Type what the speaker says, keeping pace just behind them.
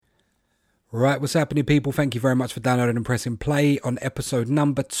Right, what's happening, people? Thank you very much for downloading and pressing play on episode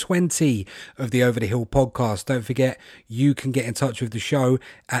number 20 of the Over the Hill podcast. Don't forget, you can get in touch with the show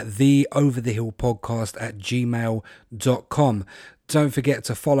at theoverthehillpodcast@gmail.com. Don't forget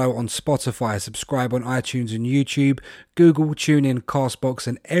to follow on Spotify, subscribe on iTunes and YouTube, Google, TuneIn, Castbox,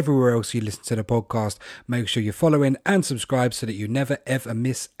 and everywhere else you listen to the podcast. Make sure you're following and subscribe so that you never ever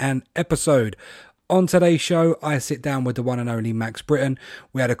miss an episode. On today's show, I sit down with the one and only Max Britton.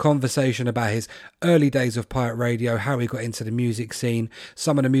 We had a conversation about his early days of pirate radio, how he got into the music scene,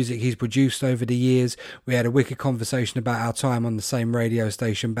 some of the music he's produced over the years. We had a wicked conversation about our time on the same radio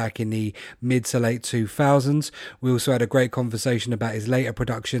station back in the mid to late 2000s. We also had a great conversation about his later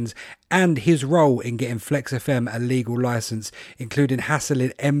productions and his role in getting Flex FM a legal license, including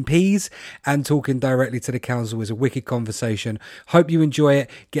hassling MPs and talking directly to the council. It was a wicked conversation. Hope you enjoy it.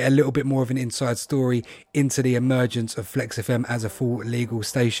 Get a little bit more of an inside story into the emergence of Flex FM as a full legal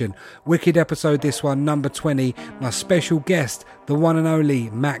station. Wicked episode this one, number 20. My special guest, the one and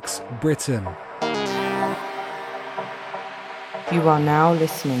only Max Britton. You are now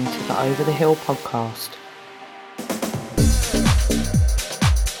listening to the Over the Hill podcast.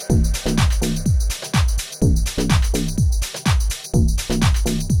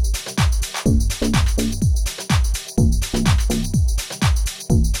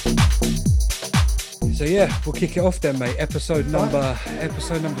 So yeah, we'll kick it off then, mate. Episode number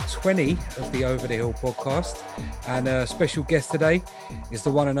 20 of the Over the Hill podcast, and a special guest today is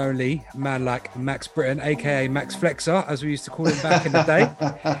the one and only man like Max Britton, aka Max Flexer, as we used to call him back in the day.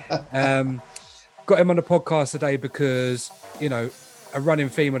 Got him on the podcast today because, you know, a running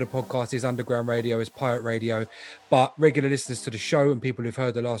theme of the podcast is underground radio, is pirate radio, but regular listeners to the show and people who've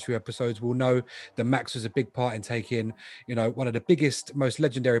heard the last few episodes will know that Max was a big part in taking, you know, one of the biggest, most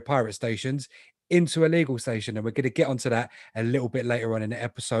legendary pirate stations into a legal station, and we're going to get onto that a little bit later on in the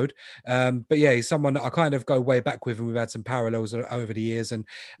episode. But yeah, he's someone that I kind of go way back with, and we've had some parallels over the years, and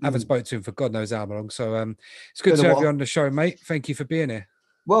haven't spoken to him for God knows how long. So it's good to have you on the show, mate. Thank you for being here.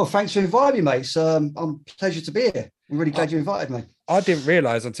 Well, thanks for inviting me, mate. It's a pleasure to be here. I'm really glad you invited me. I didn't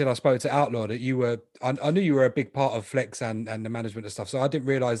realise until I spoke to Outlaw that you were, I knew you were a big part of Flex and the management and stuff. So I didn't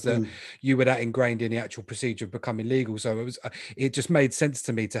realise that you were that ingrained in the actual procedure of becoming legal. So it just made sense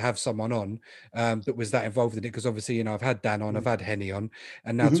to me to have someone on that was that involved in it. Because obviously, you know, I've had Dan on, I've had Henny on,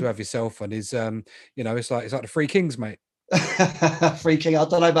 and now to have yourself on is, you know, it's like the Three Kings, mate. Three King, I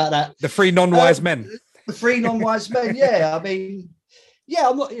don't know about that. The three non-wise men. The three non-wise men, yeah. I mean, yeah,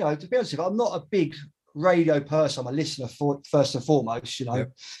 I'm not, you know, to be honest with you, I'm not a big radio person. I'm a listener first and foremost, you know.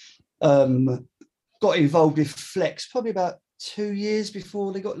 Yep. Got involved with Flex probably about 2 years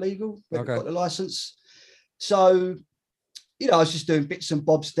before they got legal, got the license. So, you know, I was just doing bits and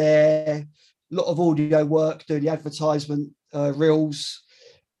bobs there, a lot of audio work, doing the advertisement reels,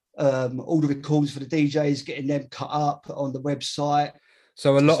 all the recordings for the DJs, getting them cut up on the website.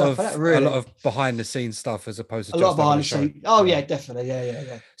 So a lot of behind the scenes stuff as opposed to a lot of behind the scenes. Oh yeah, definitely.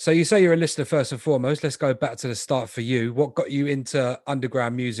 Yeah. So you say you're a listener first and foremost. Let's go back to the start for you. What got you into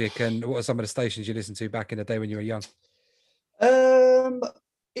underground music, and what are some of the stations you listened to back in the day when you were young?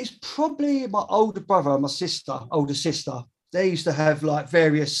 It's probably my older brother and my older sister. They used to have like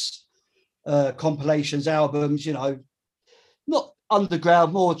various compilations, albums, you know, not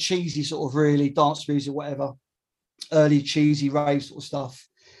underground, more cheesy sort of really dance music, whatever. Early cheesy rave sort of stuff.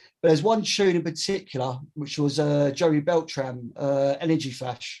 But there's one tune in particular, which was Joey Beltram, Energy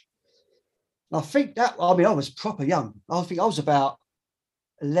Flash. And I think that, I mean, I was proper young. I think I was about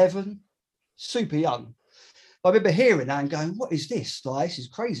 11, super young. But I remember hearing that and going, what is this? Like, this is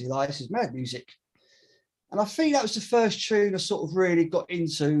crazy. Like, this is mad music. And I think that was the first tune I sort of really got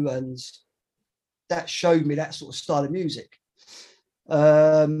into, and that showed me that sort of style of music.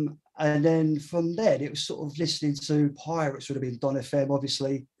 And then from there, it was sort of listening to pirates, would have been Don FM,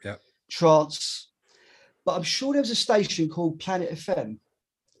 obviously, trance. But I'm sure there was a station called Planet FM.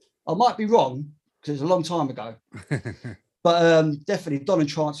 I might be wrong because it was a long time ago. But definitely Don and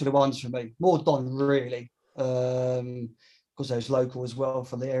trance were the ones for me. More Don, really, because they was local as well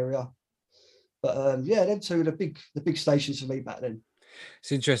from the area. But yeah, them two were the big stations for me back then.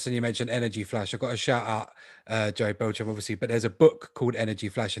 It's interesting you mentioned Energy Flash. I've got to shout out Joey Beltram, obviously, but there's a book called Energy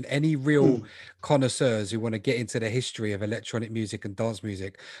Flash, and any real connoisseurs who want to get into the history of electronic music and dance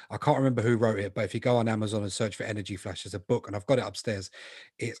music, I can't remember who wrote it, but if you go on Amazon and search for Energy Flash, there's a book, and I've got it upstairs.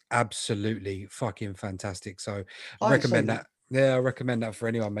 It's absolutely fucking fantastic. So I recommend that. Yeah, I recommend that for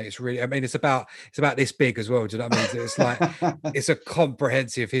anyone, mate. It's really, I mean, it's about this big as well. Do you know what I mean? It's like, it's a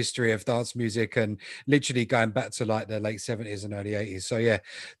comprehensive history of dance music and literally going back to like the late 70s and early 80s. So yeah,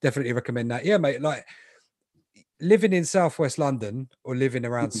 definitely recommend that. Yeah, mate. Like, living in Southwest London or living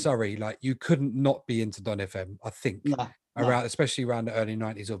around Mm. Surrey, like you couldn't not be into Don FM, I think, No, no, around, especially around the early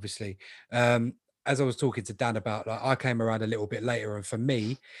 90s, obviously. As I was talking to Dan about, like I came around a little bit later, and for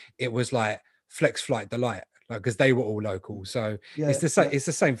me, it was like Flex Flight Delight, like because they were all local. So it's yeah, the same, yeah, it's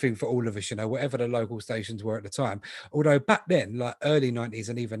the same thing for all of us, you know, whatever the local stations were at the time. Although back then, like early 90s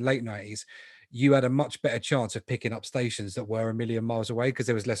and even late 90s, you had a much better chance of picking up stations that were a million miles away because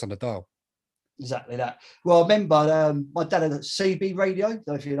there was less on the dial. exactly that. Well, I remember my dad had a CB radio. I don't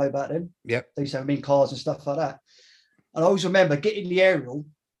know if you know about them. Yep. They used to have them in cars and stuff like that. And I always remember getting the aerial,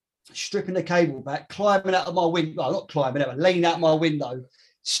 stripping the cable back, climbing out of my window, well, not climbing out, but leaning out my window,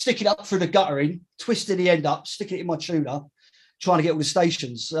 sticking up through the guttering, twisting the end up, sticking it in my tuner, trying to get all the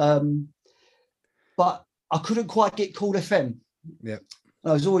stations. But I couldn't quite get Cool FM. Yeah.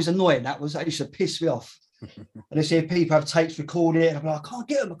 I was always annoying. That used to piss me off. And I see people have tapes recording it, and I'm like, I can't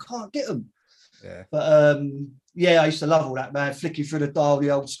get them. Yeah. But yeah, I used to love all that, man. Flicking through the dial,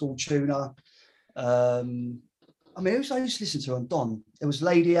 the old school tuner. I mean, who I used to listen to on Don? There was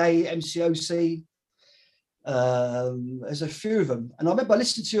Lady A, MCOC. There's a few of them. And I remember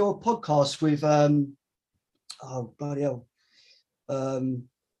listening to your podcast with, oh, bloody hell. Who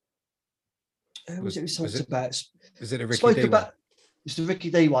was it we talked about? Was it a Ricky D one? It's the Ricky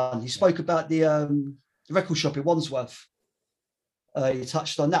D one. He spoke about the record shop in Wandsworth. He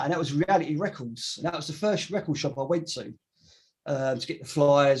touched on that, and that was Reality Records. And that was the first record shop I went to get the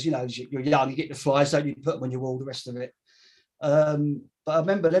flyers. You know, you're young, you get the flyers, don't you put them on your wall, the rest of it. But I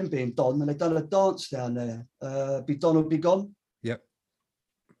remember them being Don, and they'd done a dance down there, Be Don or Be Gone. Yep.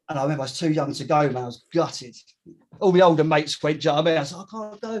 And I remember I was too young to go, man. I was gutted. All the older mates went, you know what I mean? I was like, I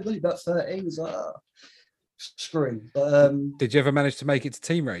can't go. I'm only about 13. I was like, oh, screwing. But did you ever manage to make it to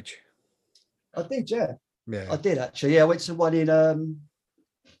Team Rage? I did, yeah. Yeah. I did actually. Yeah, I went to one in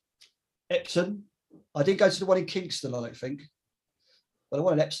Epsom. I didn't go to the one in Kingston, I don't think. But the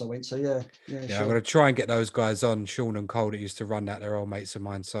one in Epsom I went to, yeah. Yeah, sure. I'm going to try and get those guys on. Sean and Cole that used to run that, they're old mates of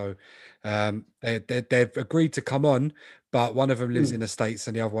mine. So they've agreed to come on, but one of them lives in the States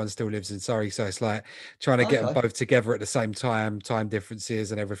and the other one still lives in Surrey. So it's like trying to get them both together at the same time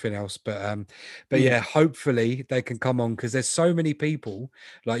differences and everything else. But yeah, hopefully they can come on, because there's so many people,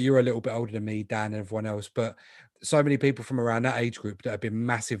 like you're a little bit older than me, Dan, and everyone else, but so many people from around that age group that have been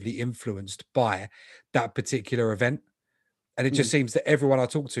massively influenced by that particular event. And it just seems that everyone I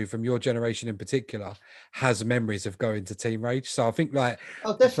talk to from your generation in particular has memories of going to Team Rage. So I think like,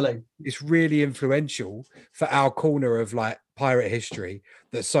 oh, definitely, it's really influential for our corner of like pirate history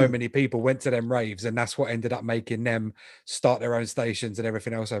that so many people went to them raves, and that's what ended up making them start their own stations and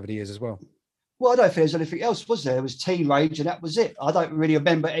everything else over the years as well. Well, I don't think there's anything else, was there? There was Team Rage, and that was it. I don't really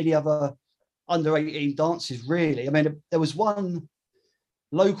remember any other under 18 dances, really. I mean, there was one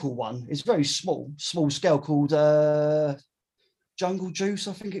local one. It's very small scale, called Jungle Juice,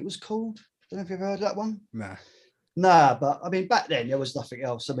 I think it was called. Don't know if you've heard of that one. Nah, but I mean, back then there was nothing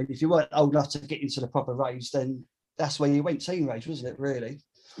else. I mean, if you weren't old enough to get into the proper raves, then that's where you went, Team Rage, wasn't it, really?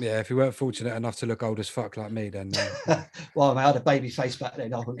 Yeah, if you weren't fortunate enough to look old as fuck like me, then well, I had a baby face back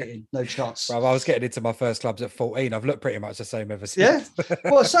then. I wasn't getting no chance. Well, I was getting into my first clubs at 14. I've looked pretty much the same ever since. Yeah.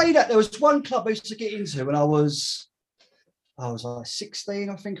 Well, I say that there was one club I used to get into when I was like 16,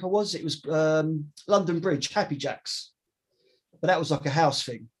 I think I was. It was London Bridge, Happy Jacks. But that was like a house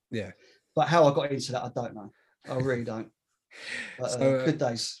thing. Yeah. But how I got into that, I don't know. I really don't. But, so, good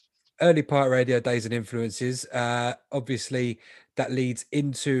days. Early pirate radio days and influences. Obviously, that leads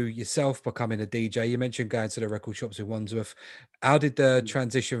into yourself becoming a DJ. You mentioned going to the record shops in Wandsworth. How did the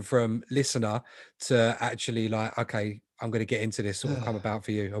transition from listener to actually like, okay, I'm going to get into this sort of come about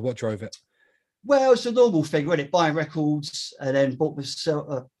for you? Or what drove it? Well, it's a normal thing, wasn't it? Buying records, and then bought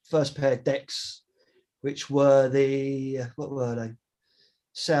the first pair of decks, which were what were they?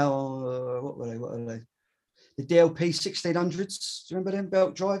 What were they? The DLP 1600s. Do you remember them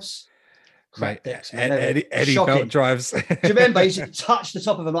belt drives? Crap decks, man. Eddie belt drives. Do you remember? You used to touch the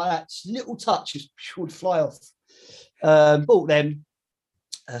top of them like that. Little touch just would fly off. Bought them.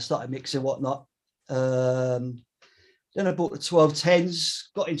 Started mixing whatnot. Then I bought the 1210s.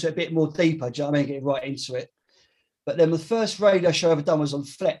 Got into it a bit more deeper. Do you know what I mean? Getting right into it. But then the first radio show I ever done was on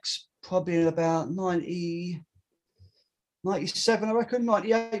Flex. Probably in about 97, I reckon,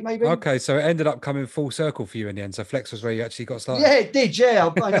 98 maybe. Okay, so it ended up coming full circle for you in the end. So Flex was where you actually got started. Yeah, it did, yeah.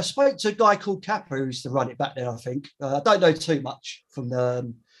 I spoke to a guy called Kappa who used to run it back then, I think. I don't know too much from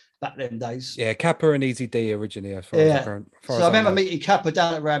the back then days. Yeah, Kappa and Easy D originally. As far as I remember meeting Kappa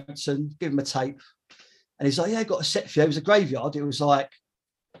down at Rampton, give him a tape. And he's like, yeah, I got a set for you. It was a graveyard. It was like,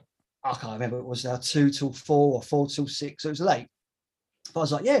 I can't remember, it was now 2 till 4 or 4 till 6. So it was late. But I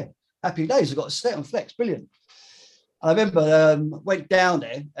was like, yeah. Happy days. I got a set on Flex. Brilliant. I remember went down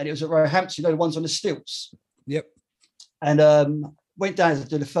there, and it was at Roehampton, the ones on the stilts. Yep. And went down to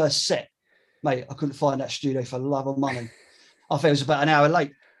do the first set. Mate, I couldn't find that studio for love or money. I think it was about an hour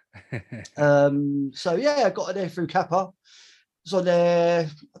late. So yeah, I got there through Kappa. Was on there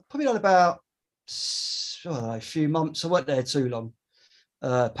probably on about a few months. I weren't there too long.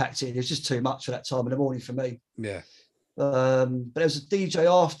 Packed in. It was just too much at that time in the morning for me. Yeah. But there was a DJ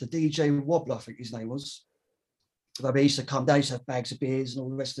after, DJ Wobbler, I think his name was. I mean, he used to come down, he used to have bags of beers and all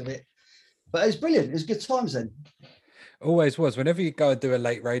the rest of it. But it was brilliant. It was good times then. Always was. Whenever you go and do a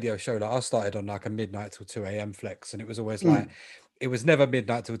late radio show, like I started on like a midnight till 2 a.m. flex, and it was always like, it was never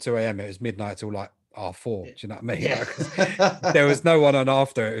midnight till 2 a.m. It was midnight till like R4. Do you know what I mean? Yeah. Like, there was no one on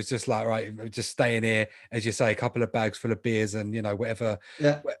after. It was just like, right, we're just staying here, as you say, a couple of bags full of beers and, you know, whatever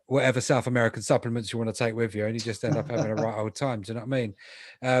South American supplements you want to take with you, and you just end up having a right old time. Do you know what I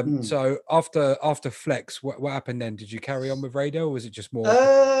mean? So after flex, what happened then? Did you carry on with radio, or was it just more?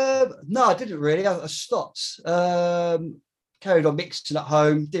 No, I didn't really. I stopped. Carried on mixing at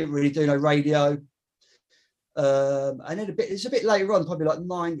home. Didn't really do no radio. And then it's a bit later on, probably like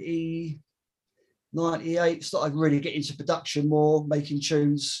 90, 98, started really getting into production more, making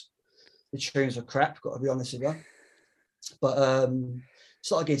tunes. The tunes were crap, got to be honest with you. But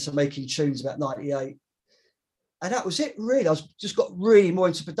started getting to making tunes about 98. And that was it, really. I just got really more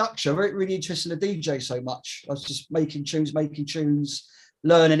into production. Really interested in the DJ so much. I was just making tunes,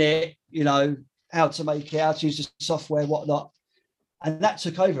 learning it, you know, how to make it, how to use the software, whatnot. And that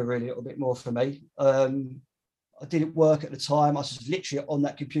took over really a little bit more for me. I didn't work at the time. I was just literally on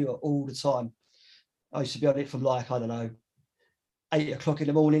that computer all the time. I used to be on it from like, I don't know, 8 o'clock in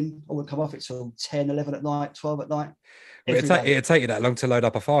the morning. I wouldn't come off it till 10, 11 at night, 12 at night. Well, it'd take you that long to load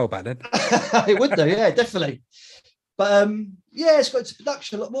up a file back then. It would do, yeah, definitely. But yeah, it's got into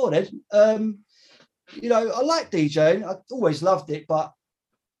production a lot more then. You know, I like DJing. I've always loved it, but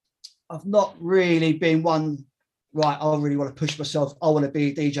I've not really been one, right, I really want to push myself. I want to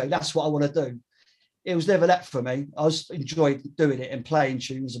be a DJ. That's what I want to do. It was never that for me. I just enjoyed doing it and playing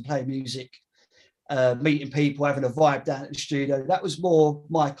tunes and playing music, meeting people, having a vibe down at the studio. That was more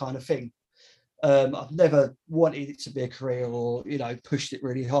my kind of thing. I've never wanted it to be a career or, you know, pushed it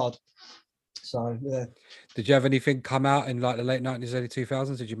really hard. So, yeah. Did you have anything come out in like the late 90s, early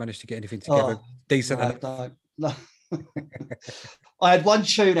 2000s? Did you manage to get anything together decent? No. I had one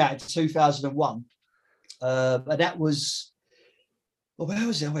tune out in 2001. And that was, where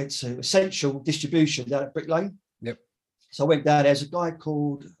was it? I went to Essential Distribution down at Brick Lane. Yep. So I went down. There's a guy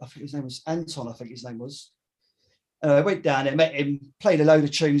called, I think his name was Anton. I think his name was. I went down there, met him, played a load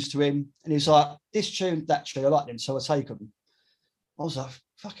of tunes to him, and he was like, "This tune, that tune, I like them, so I take them." I was like,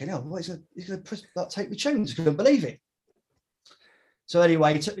 "Fucking hell! What is he's going to take the tunes?" I couldn't believe it. So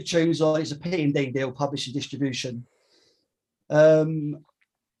anyway, he took the tunes on. It's a P&D deal, publishing distribution.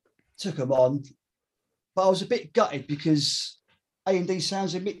 Took them on, but I was a bit gutted because A&D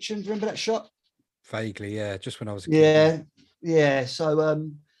Sounds in Mitcham. Remember that shop? Vaguely, yeah. Just when I was a kid. Yeah. So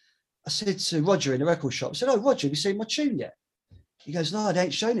I said to Roger in the record shop, I said, "Oh, Roger, have you seen my tune yet?" He goes, "No, they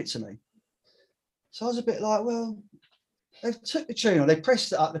ain't shown it to me." So I was a bit like, well, they've took the tune on, they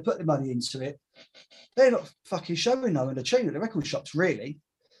pressed it up, they put the money into it. They're not fucking showing no in the tune at the record shops, really.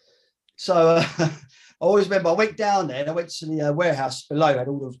 So I always remember I went down there and I went to the warehouse below, had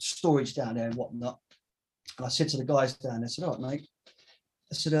all the storage down there and whatnot. And I said to the guys down there, I said, "All right, mate."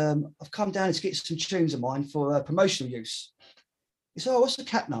 I said, "I've come down to get some tunes of mine for promotional use." He said, "Oh, what's the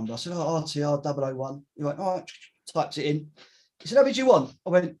cat number?" I said, "Oh, RTR 001. He went, "All right," typed it in. He said, "How much do you want?" I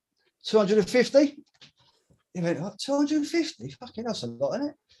went, 250. He went, "Oh, 250? Fucking that's a lot, isn't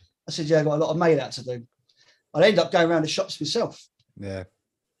it?" I said, "Yeah, I've got a lot of mail out to do." I'd end up going around the shops myself. Yeah.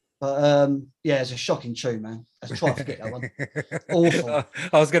 But yeah, it's a shocking tune, man. Let's try to forget that one. Awful.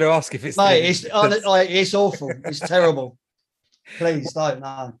 I was going to ask if it's... Mate, it's awful. It's terrible. Please don't,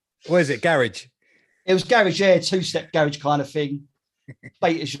 no. What is it, garage? It was garage, yeah, two-step garage kind of thing.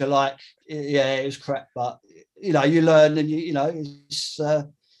 Bait as you like. Yeah, it was crap, but you know, you learn and you know, it's at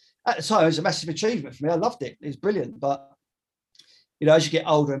the time it was a massive achievement for me. I loved it. It was brilliant. But you know, as you get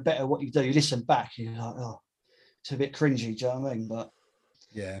older and better at what you do, you listen back, and you're like, oh, it's a bit cringy, do you know what I mean? But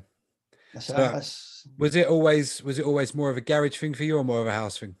yeah. Was it always more of a garage thing for you or more of a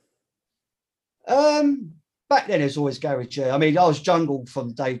house thing? Back then it was always garage, yeah. I mean, I was jungle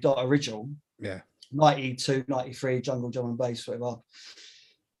from day dot original. Yeah. 92, 93, jungle, drum and bass, whatever.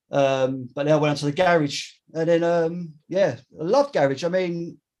 But then I went on to the garage. And then, yeah, I loved garage. I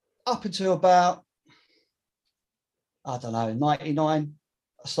mean, up until about, I don't know, 99,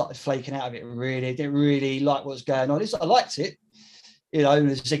 I started flaking out of it, really. Didn't really like what was going on. I liked it. You know,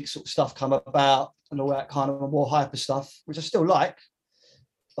 the Zinc sort of stuff come about. and all that kind of more hyper stuff, which I still like.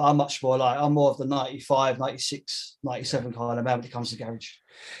 But I'm much more I'm more of the 95, 96, 97 kind of man when it comes to garage.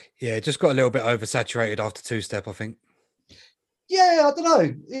 Yeah, it just got a little bit oversaturated after two-step, I think. Yeah, I don't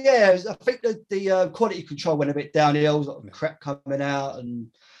know. Yeah, I think the quality control went a bit downhill. There's a lot of crap coming out, and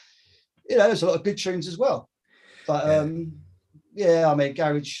there's a lot of good tunes as well. But I mean,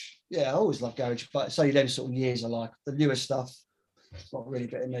 garage. Yeah, I always love garage, but it's only them sort of years I like. The newer stuff, it's not really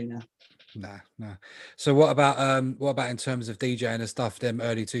getting me now. No. So what about in terms of DJing and stuff? Them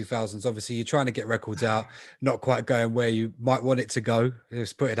early 2000s. Obviously, you're trying to get records out, not quite going where you might want it to go.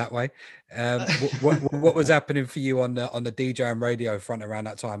 Let's put it that way. What was happening for you on the DJ and radio front around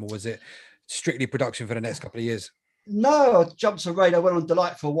that time, or was it strictly production for the next couple of years? No, I jumped on radio. Went on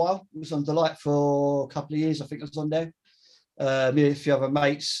Delight for a while. It was on Delight for a couple of years. I think I was on there. Me and a few other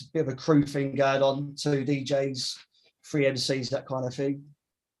mates, bit of a crew thing going on, 2 DJs, 3 MCs, that kind of thing.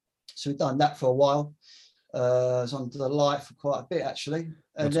 So we've done that for a while. I was on Delight for quite a bit actually.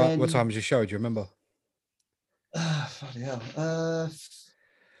 And what time was your show? Do you remember? Bloody hell. Was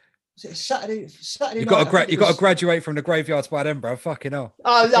it Saturday You night? got to graduate from the graveyards by then, bro. Fucking hell.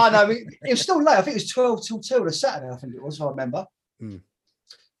 Oh, no, it was still late. I think it was 12 till 2 on a Saturday, I think it was, if I remember.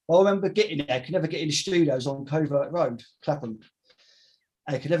 I remember getting there. I could never get in the studios on Covert Road, Clapham.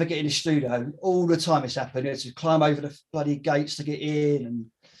 I could never get in the studio. All the time it's happened. You had to climb over the bloody gates to get in.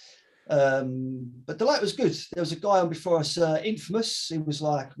 But the light was good. There was a guy on before us, Infamous. He was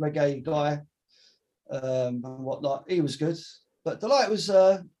like a reggae guy and whatnot. He was good. But the light was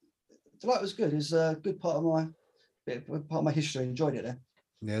good. It's a good part of my history. Enjoyed it there.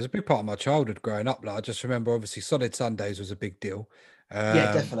 Yeah, it was a big part of my childhood growing up. Like, I just remember, obviously, Solid Sundays was a big deal.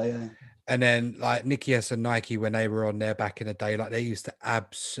 Yeah, definitely. Yeah. And then, like, Nicky S and Nike, when they were on there back in the day, like, they used to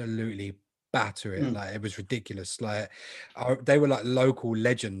absolutely batter it. Like, it was ridiculous. Like, they were like local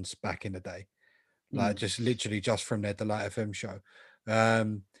legends back in the day. Like, just literally just from their Delight FM show.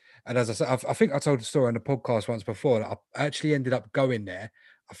 And as I said, I think I told the story on the podcast once before that I actually ended up going there.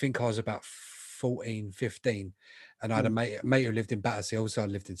 I think I was about 14, 15. And I had a mate who lived in Battersea. Also, I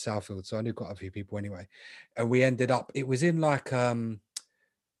lived in Southfield, so I knew quite a few people anyway. And we ended up, it was in like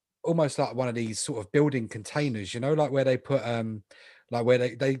almost like one of these sort of building containers, like where they put like where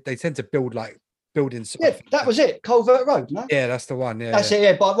they tend to build like buildings. Yeah, that was it. Culvert Road, no? Yeah, that's the one. Yeah, that's it.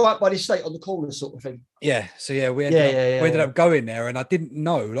 Yeah, right by the estate on the corner, sort of thing. Yeah. So yeah, we ended up going there, and I didn't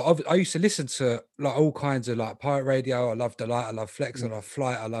know. Like, I used to listen to like all kinds of like pirate radio. I loved Delight. I loved Flex. I loved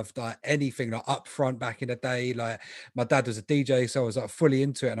Flight. I loved like anything like Upfront back in the day. Like my dad was a DJ, so I was like fully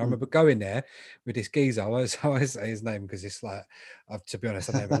into it. And I remember going there with this geezer. I always say his name because it's like, to be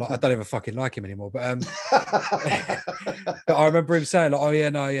honest, I don't even fucking like him anymore. But but I remember him saying like, "Oh yeah,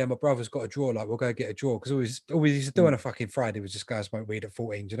 no, yeah, my brother's got a draw. Like we'll go get a draw." Because all we used to do on a fucking Friday was just go and smoke weed at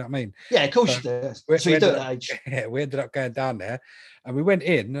 14. Do you know what I mean? Yeah, of course you do. So you do at that age. Yeah, we ended up going down there, and we went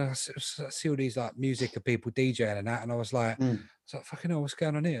in. And I see all these like music of people DJing and that, and I was like, fucking hell, what's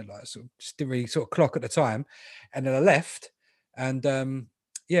going on here? Like, so just didn't really sort of clock at the time. And then I left, and on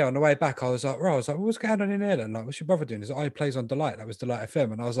the way back, I was like, what's going on in there? And like, what's your brother doing? He's like, oh, he plays on Delight. That was Delight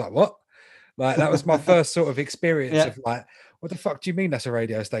FM, and I was like, what? Like that was my first sort of experience of like, what the fuck do you mean that's a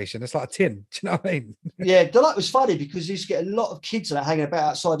radio station? It's like a tin. Do you know what I mean? Yeah, Delight was funny because you used to get a lot of kids that are hanging about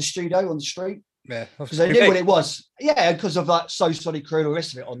outside the studio on the street. Yeah, because they knew what it was. Yeah, because of like So Solid Crew and the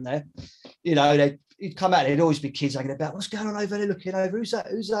rest of it on there. You'd come out, there'd always be kids hanging about. What's going on over there? Looking over, who's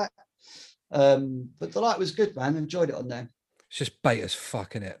that? But Delight was good, man. Enjoyed it on there. It's just bait as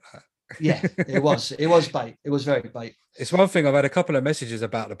fuck, innit? Yeah, it was. It was bait. It was very bait. It's one thing. I've had a couple of messages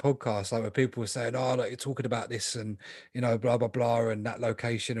about the podcast, like where people were saying, "Oh, like you're talking about this and blah blah blah, and that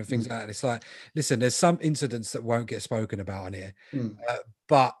location and things like that." And it's like, listen, there's some incidents that won't get spoken about on here,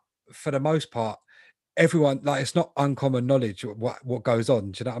 but for the most part, everyone, like, it's not uncommon knowledge what goes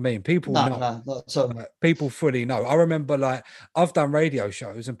on. Do you know what I mean? People know. People fully know. I remember, like, I've done radio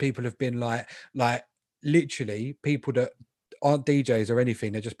shows and people have been like literally people that aren't DJs or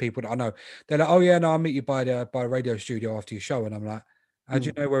anything. They're just people that I know. They're like, oh yeah, no, I'll meet you by a radio studio after your show. And I'm like, how do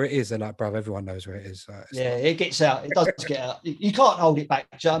you know where it is? They're like, bro, everyone knows where it is. It gets out. It does get out. You can't hold it back.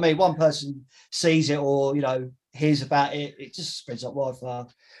 Do you know what I mean? One person sees it or, hears about it. It just spreads like wildfire.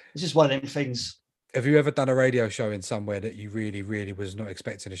 It's just one of them things. Have you ever done a radio show in somewhere that you really, really was not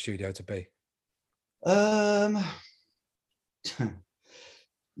expecting a studio to be?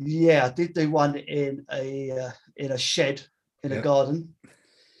 Yeah, I did do one in a shed in a garden.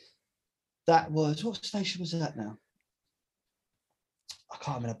 That was, what station was that now? I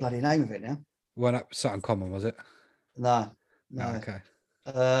can't remember the bloody name of it now. One up Sutton Common, was it? No. Oh, okay.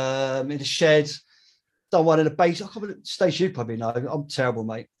 In a shed. Done one in a base. I can't remember the station, you probably know. I'm terrible,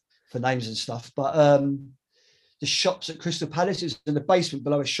 mate. for names and stuff. But the shops at Crystal Palace is in the basement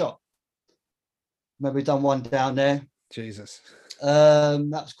below a shop. Remember we done one down there. Jesus. That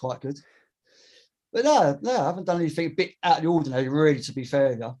was quite good. But no, I haven't done anything a bit out of the ordinary, really, to be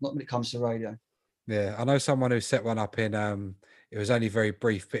fair, not when it comes to radio. Yeah, I know someone who set one up in it was only very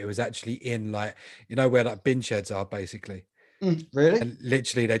brief, but it was actually in like, you know, where like bin sheds are basically. Really? And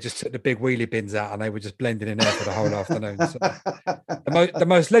literally they just took the big wheelie bins out and they were just blending in there for the whole afternoon. So the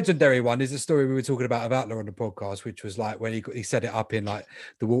most legendary one is the story we were talking about of Outlaw on the podcast, which was like when he set it up in like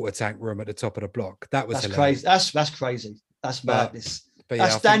the water tank room at the top of the block. That was hilarious. Crazy. That's crazy. That's madness. But yeah,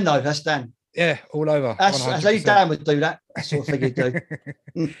 that's Dan, though. That's Dan. Yeah, all over. That's only Dan would do that. That sort of thing he'd do.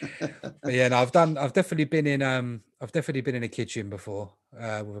 But yeah, no, I've definitely been in a kitchen before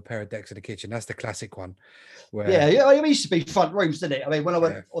with a pair of decks in the kitchen. That's the classic one. Where, yeah, it used to be front rooms, didn't it? I mean, when I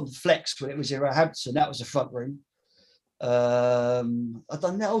went on Flex when it was in Hampton, that was a front room. I've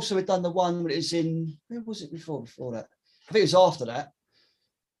done that. Also, we've done the one when it was in, where was it before that? I think it was after that.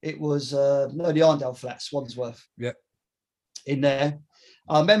 It was the Arndale Flats, Wandsworth. Yeah. In there.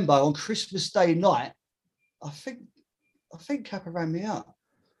 I remember on Christmas Day night, I think Kappa ran me out.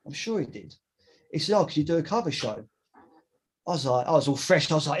 I'm sure he did. He said, "Oh, can you do a cover show?" I was all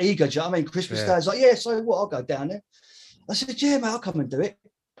fresh. I was like eager. Do you know what I mean? Christmas Day. I was like, "Yeah, so what? I'll go down there." I said, "Yeah, mate, I'll come and do it."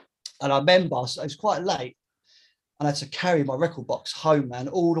 And I remember it was quite late, and I had to carry my record box home, man,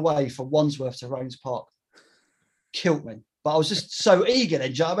 all the way from Wandsworth to Rains Park. Killed me. But I was just so eager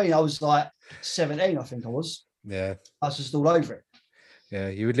then. Do you know what I mean? I was like 17, I think I was. Yeah. I was just all over it. Yeah,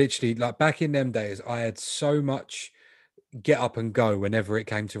 you would literally, like back in them days, I had so much get up and go whenever it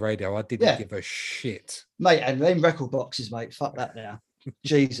came to radio. I didn't give a shit. Mate, and them record boxes, mate, fuck that now.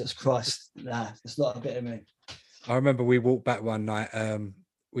 Jesus Christ. Nah, it's not a bit of me. I remember we walked back one night.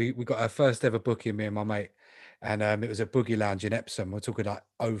 We got our first ever booking, me and my mate. And it was a boogie lounge in Epsom. We're talking like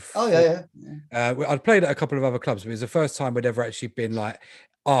yeah. I'd played at a couple of other clubs, but it was the first time we'd ever actually been like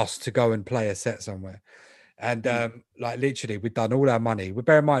asked to go and play a set somewhere. And like literally, we'd done all our money. We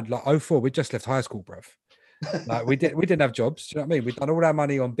bear in mind, like 04, we just left high school, bruv. Like we didn't have jobs. Do you know what I mean? We've done all our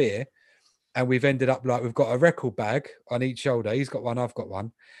money on beer, and we've ended up like we've got a record bag on each shoulder. He's got one, I've got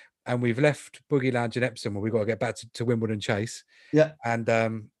one, and we've left Boogie Lounge in Epsom where we got to get back to Wimbledon Chase. Yeah, and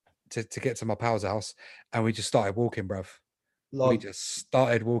to get to my pal's house, and we just started walking, bruv. We just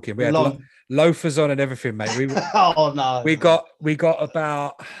started walking. We had loafers on and everything, mate. We got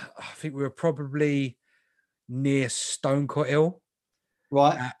about, I think we were probably near Stonecourt Hill,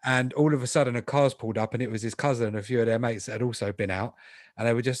 right? And all of a sudden a car's pulled up, and it was his cousin and a few of their mates that had also been out, and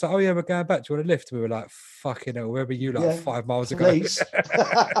they were just like, "Oh yeah, we're going back. Do you want a lift?" We were like, "Fucking hell, where were you like 5 miles ago?"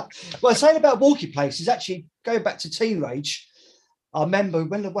 Well, saying about walking places, actually going back to teen rage, I remember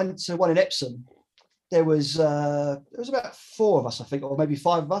when I went to one in Epsom, there was about 4 of us, I think, or maybe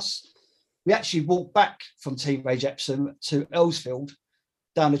 5 of us. We actually walked back from teen rage Epsom to Earlsfield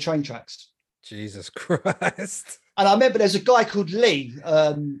down the train tracks. Jesus Christ. And I remember there's a guy called Lee.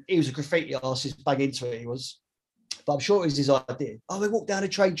 He was a graffiti artist, bang into it, he was. But I'm sure it was his idea. Oh, we walked down the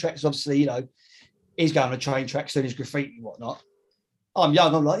train tracks. Obviously, you know, he's going on the train tracks doing his graffiti and whatnot. I'm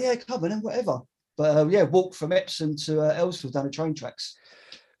young. I'm like, yeah, come on, then, whatever. But walk from Epsom to Earlsfield down the train tracks.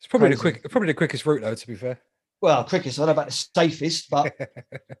 It's probably the quickest route, though, to be fair. Well, quickest. I don't know about the safest, but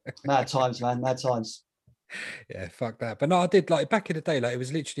mad times, man, mad times. Yeah, fuck that. But no, I did, like back in the day, like it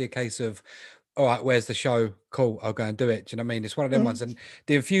was literally a case of, all right, where's the show? Cool, I'll go and do it. Do you know what I mean? It's one of them ones, and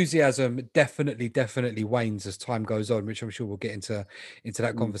the enthusiasm definitely wanes as time goes on, which I'm sure we'll get into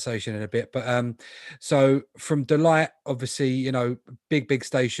that conversation in a bit. But so from Delight, obviously, you know, big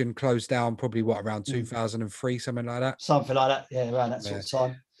station closed down probably around 2003, something like that. Something like that, yeah, around that sort of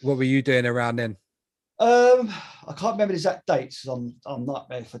time. What were you doing around then? I can't remember the exact dates. I'm not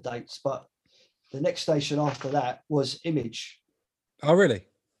there for dates, but the next station after that was Image. Oh, really?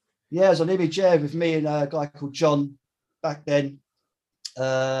 Yeah, it was on Image, with me and a guy called John back then.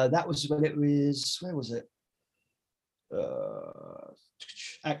 That was when it was, where was it?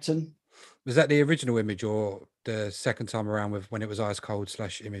 Acton. Was that the original Image or the second time around with when it was Ice Cold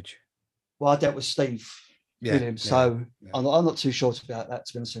 / Image? Well, I dealt with Steve Williams, so I'm not too sure about that,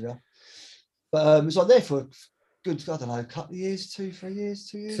 to be honest with you. But it was like there for a good, I don't know, a couple of years, 2-3 years,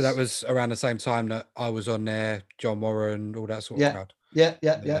 2 years. So that was around the same time that I was on there, John Warren, all that sort of crowd. Yeah.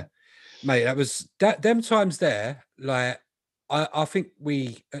 Mate, that was them times there. Like, I think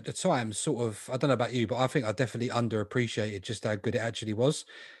we at the time sort of, I don't know about you, but I think I definitely underappreciated just how good it actually was.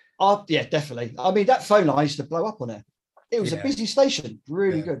 Yeah, definitely. I mean, that phone line used to blow up on there. It was a busy station,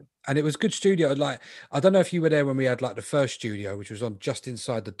 really good. And it was good studio. Like, I don't know if you were there when we had like the first studio, which was on just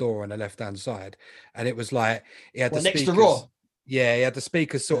inside the door on the left-hand side. And it was like, it had the next speakers. to Raw. Yeah, he had the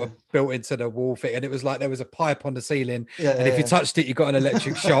speakers sort of built into the wall thing, and it was like there was a pipe on the ceiling, and if you touched it, you got an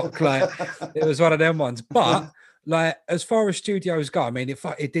electric shock. Like it was one of them ones. But like as far as studios go, I mean, it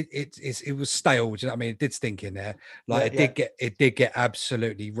was stale. Do you know what I mean? It did stink in there. Like it did get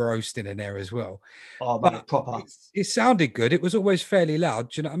absolutely roasting in there as well. Oh, But mate, proper. it sounded good. It was always fairly loud.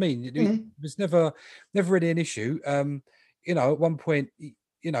 Do you know what I mean? It was never really an issue. You know, at one point,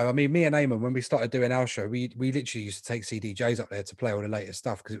 you know, I mean, me and Eamon, when we started doing our show, we literally used to take CDJs up there to play all the latest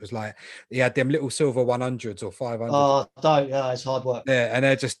stuff, because it was like he had them little silver 100s or 500s. Oh, don't, yeah, it's hard work. Yeah, and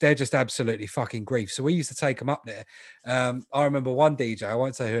they're just absolutely fucking grief. So we used to take them up there. I remember one DJ, I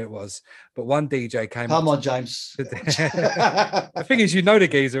won't say who it was, but one DJ came. Come on, James. The thing is, you know the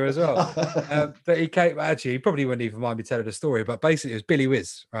geezer as well. But he came, actually, he probably wouldn't even mind me telling the story, but basically it was Billy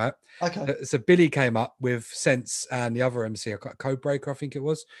Wiz, right? Okay. So Billy came up with Sense and the other MC, Codebreaker, I think it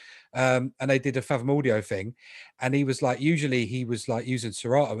was. And they did a Fathom Audio thing, and he was like, usually he was like using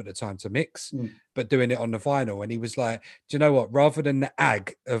Serato at the time to mix, but doing it on the vinyl. And he was like, do you know what, rather than the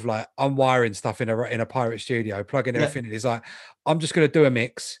ag of like unwiring stuff in a pirate studio, plugging everything in, he's like, I'm just going to do a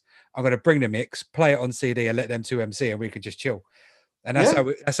mix, I'm going to bring the mix, play it on CD, and let them two MC, and we could just chill. And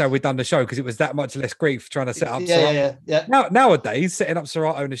that's how we've done the show, because it was that much less grief trying to set up Serato. Nowadays, setting up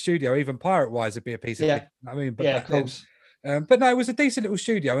Serato in the studio, even pirate wise, would be a piece of I mean, but of course. But no, it was a decent little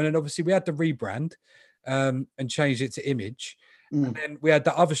studio. And then obviously we had the rebrand and changed it to Image. And then we had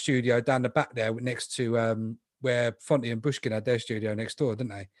the other studio down the back there next to where Fonty and Bushkin had their studio next door, didn't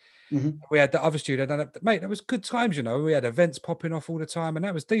they? We had the other studio down there. Mate, that was good times, you know. We had events popping off all the time, and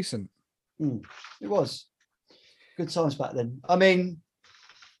that was decent. It was good times back then. I mean,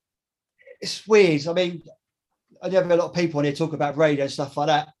 it's weird. I mean, I have a lot of people on here talk about radio and stuff like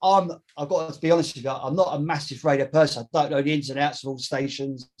that. I've got to be honest with you, I'm not a massive radio person. I don't know the ins and outs of all the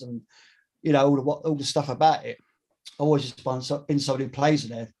stations and, you know, all the stuff about it. I've always just been somebody who plays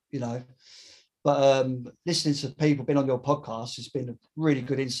in there, you know. But listening to people been on your podcast has been really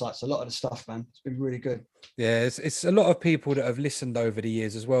good insights. A lot of the stuff, man, it's been really good. Yeah, it's a lot of people that have listened over the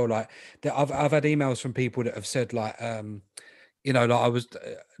years as well. Like I've had emails from people that have said like, you know, like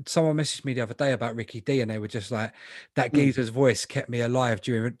someone messaged me the other day about Ricky D, and they were just like, that geezer's voice kept me alive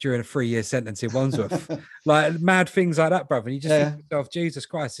during a 3-year sentence in Wandsworth. Like mad things like that, brother. And you just think to yourself, Jesus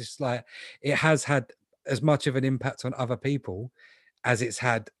Christ, it's like, it has had as much of an impact on other people as it's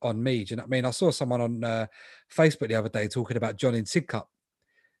had on me. Do you know what I mean? I saw someone on Facebook the other day talking about John in Sidcup.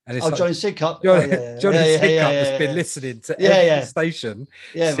 And it's Johnny Sidcup. Johnny Sidcup has been listening to every station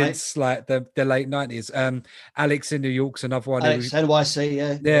since like the late 90s. Alex in New York's another one. Alex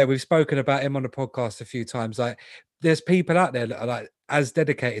NYC, yeah, we've spoken about him on the podcast a few times. Like, there's people out there that are like as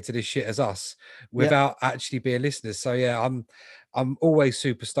dedicated to this shit as us without actually being listeners. So yeah, I'm always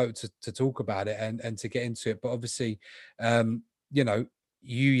super stoked to talk about it and to get into it. But obviously, you know,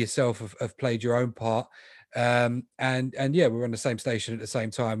 you yourself have played your own part. And yeah, we were on the same station at the same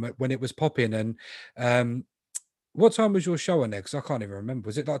time when it was popping. And what time was your show on there? Because I can't even remember.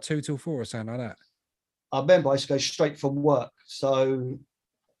 Was it like 2 till 4 or something like that? I remember I used to go straight from work, so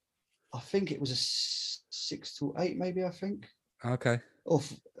I think it was a 6 till 8, maybe. I think. Okay. Or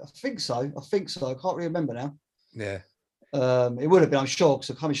I think so. I can't really remember now. Yeah. It would have been, I'm sure,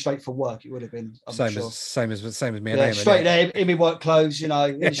 because coming straight from work, it would have been. Same as me. Yeah, straight there in my work clothes, you know,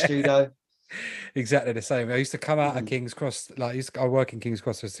 in the studio. Exactly the same. I used to come out of King's Cross, like I work in King's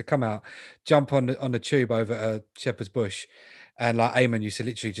Cross, to come out, jump on the tube over Shepherd's Bush, and like Eamon used to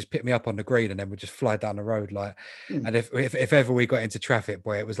literally just pick me up on the green, and then we'd just fly down the road, like. And if ever we got into traffic,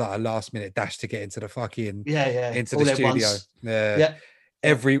 boy, it was like a last minute dash to get into the fucking into all the studio. Yeah.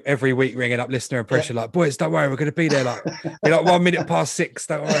 Every week ringing up listener and pressure, like, boys, don't worry, we're going to be there, like 1 minute past 6,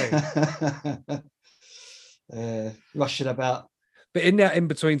 don't worry. Rushing about. But in that in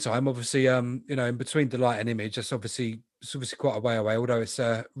between time, obviously, you know, in between Delight and Image, it's obviously quite a way away. Although it's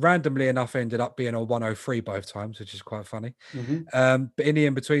randomly enough ended up being on 103 both times, which is quite funny. But in the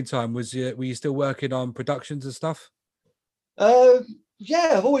in between time, were you still working on productions and stuff?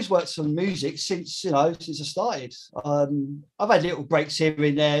 Yeah, I've always worked on music since I started. I've had little breaks here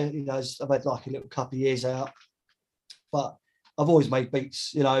and there. You know, I've had like a little couple of years out, but I've always made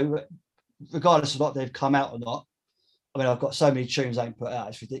beats. You know, regardless of what they've come out or not. I mean, I've got so many tunes I ain't put out,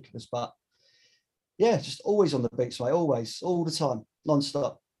 it's ridiculous. But yeah, just always on the beats, mate. Always, all the time,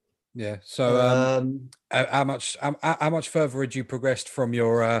 non-stop. Yeah. So how much further had you progressed from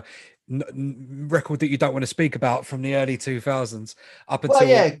your record that you don't want to speak about from the early 2000s up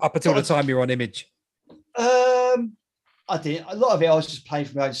until the time you're on Image? I did a lot of it. I was just playing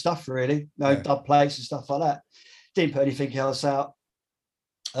for my own stuff, really. Dub plates and stuff like that. Didn't put anything else out.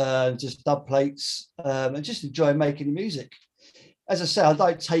 Just dub plates and just enjoy making the music. as I say, I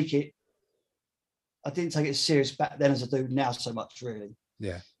didn't take it as serious back then as I do now so much, really.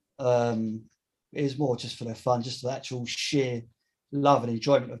 Yeah. It was more just for the fun, just the actual sheer love and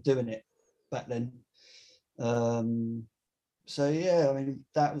enjoyment of doing it back then. So yeah, I mean,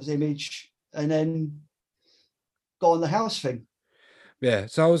 that was Image, and then got on the house thing. Yeah,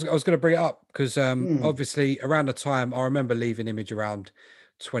 so I was going to bring it up because obviously around the time I remember leaving Image around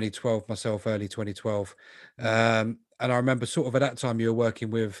 2012 myself, early 2012, and I remember sort of at that time you were working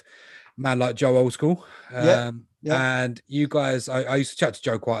with a man like Joe Old School, Yeah. and you guys, I used to chat to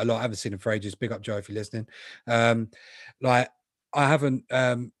Joe quite a lot. I haven't seen him for ages. Big up Joe if you're listening. Like I haven't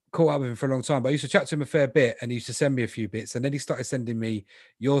caught up with him for a long time, but I used to chat to him a fair bit, and he used to send me a few bits, and then he started sending me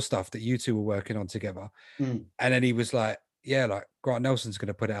your stuff that you two were working on together, and then he was like, yeah, like Grant Nelson's going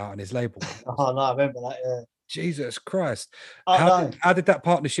to put it out on his label. Oh, no, I remember that. Yeah. Jesus Christ! Oh, How did that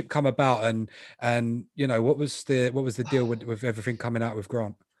partnership come about? And you know, what was the deal with everything coming out with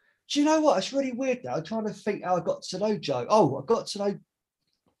Grant? Do you know what? It's really weird now. I'm trying to think how I got to know Joe. Oh, I got to know.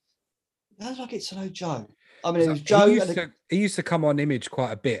 How did I get to know Joe? I mean, it was Joe. He used to come on Image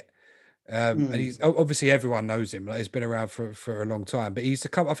quite a bit. And he's obviously everyone knows him. Like he's been around for a long time. But he used to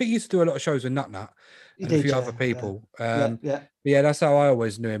come. I think he used to do a lot of shows with Nut Nut and a few other people. Yeah, that's how I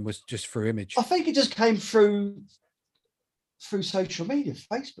always knew him, was just through Image. I think it just came through social media,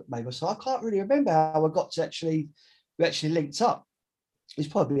 Facebook maybe. So I can't really remember how I got to we actually linked up. He's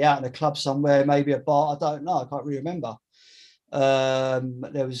probably out in a club somewhere, maybe a bar. I don't know. I can't really remember.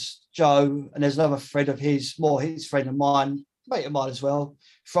 There was Joe, and there's another friend of his, more his friend of mine, mate of mine as well,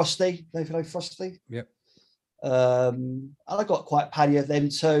 Frosty. Don't you know Frosty? Yep. And I got quite paddy of them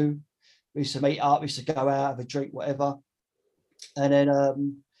too. We used to meet up, we used to go out, have a drink, whatever. And then,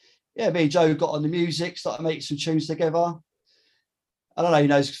 me and Joe got on the music, started making some tunes together. I don't know, he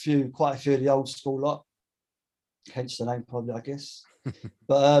knows quite a few of the old school lot, hence the name probably, I guess.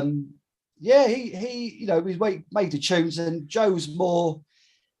 But he we made the tunes, and Joe's more,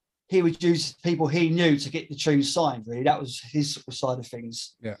 he would use people he knew to get the tunes signed, really. That was his side of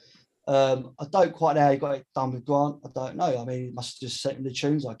things. Yeah. I don't quite know how he got it done with Grant. I don't know. I mean, he must have just sent him the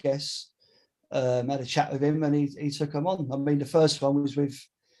tunes, I guess. Had a chat with him, and he took them on. I mean, the first one was with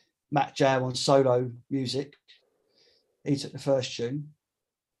Matt Jam on solo music. He took the first tune,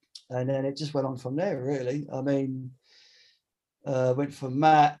 and then it just went on from there, really. I mean, went from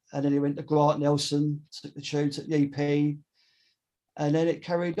Matt, and then he went to Grant Nelson, took the tune, took the EP, and then it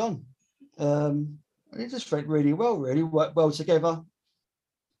carried on. It just went really well, really worked well together.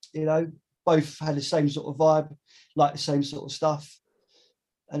 You know, both had the same sort of vibe, like the same sort of stuff,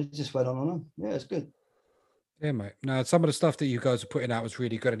 and it just went on and on. Yeah, it's good. Yeah, mate. No, some of the stuff that you guys were putting out was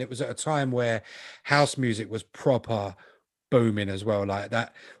really good, and it was at a time where house music was proper booming as well. Like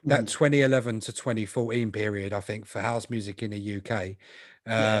that 2011 to 2014 period, I think, for house music in the UK.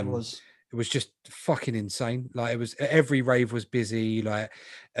 It was just fucking insane. Like, it was, every rave was busy, like,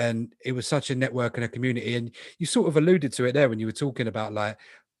 and it was such a network and a community. And you sort of alluded to it there when you were talking about, like,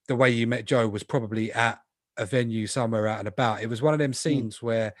 the way you met Joe was probably at a venue somewhere out and about. It was one of them scenes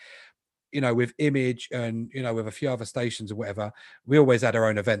where, you know, with Image and, you know, with a few other stations or whatever, we always had our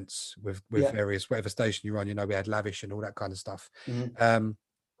own events with various, whatever station you run, you know, we had Lavish and all that kind of stuff.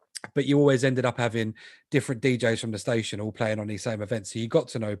 But you always ended up having different DJs from the station all playing on these same events. So you got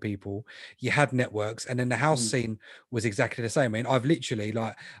to know people, you had networks, and then the house scene was exactly the same. I mean, I've literally,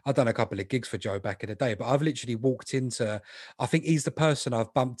 like, I've done a couple of gigs for Joe back in the day, but I've literally walked into, I think he's the person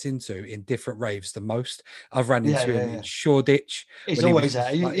I've bumped into in different raves the most. I've run into him in Shoreditch. He's always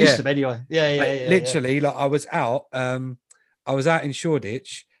out. He used to be anyway. Literally, like, I was out in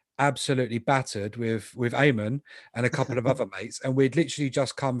Shoreditch, absolutely battered with Eamon and a couple of other mates, and we'd literally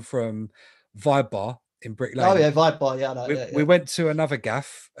just come from Vibe Bar in Brick Lane. Oh yeah, Vibe Bar, yeah. We went to another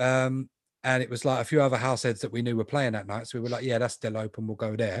gaff, and it was like a few other house heads that we knew were playing that night, so we were like, yeah, that's still open, we'll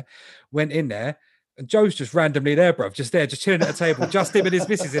go there. Went in there, and Joe's just randomly there, bro, just chilling at a table, just him and his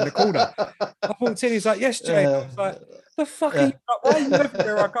missus in the corner. I walked in, he's like, yes, Jay. I was like, the fuck are you, why are you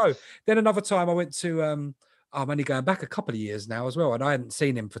everywhere I go? Then another time I went to I'm only going back a couple of years now as well, and I hadn't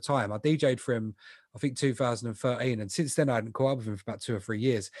seen him for time. I DJ'd for him, I think 2013, and since then I hadn't caught up with him for about 2 or 3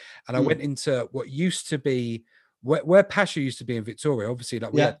 years. And I went into what used to be where Pasha used to be in Victoria. Obviously,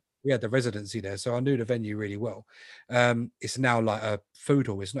 like we had the residency there, so I knew the venue really well. It's now like a food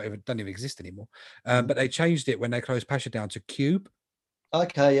hall. It's doesn't even exist anymore. But they changed it when they closed Pasha down to Cube.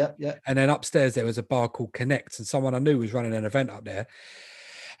 Okay, yeah. And then upstairs there was a bar called Connect, and someone I knew was running an event up there.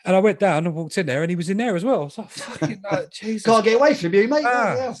 And I went down and walked in there, and he was in there as well. So fucking Jesus. Can't get away from you, mate.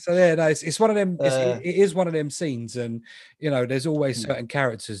 Yeah. So yeah, no, it's one of them. It is one of them scenes, and there's always Hmm. certain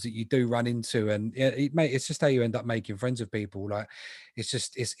characters that you do run into, and it's just how you end up making friends with people. Like,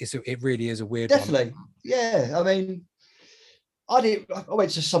 it really is a weird one. Definitely, yeah. I mean, I went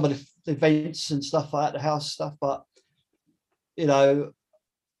to some of the events and stuff like that, the house stuff, but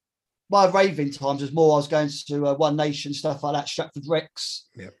my raving times was more I was going to One Nation, stuff like that, Stratford Rex,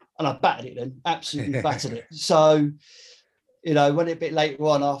 Yep. and I battered it then, absolutely battered it. So, when it a bit later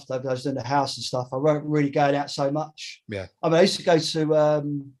on after I was doing the house and stuff, I weren't really going out so much. Yeah. I mean, I used to go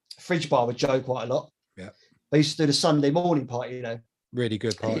to Fridge Bar with Joe quite a lot. Yeah. I used to do the Sunday morning party, Really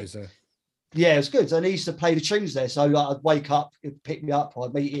good parties there. Yeah, it was good. And he used to play the tunes there. So I'd wake up, he'd pick me up,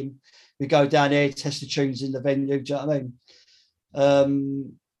 I'd meet him, we'd go down there, test the tunes in the venue. Do you know what I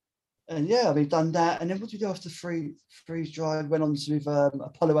mean? And yeah, I've done that. And then what did we do after Freeze Drive? Went on to with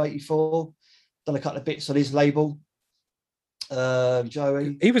Apollo 84, done a couple of bits on his label.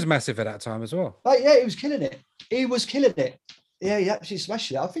 Joey. He was massive at that time as well. But yeah, he was killing it. Yeah, he actually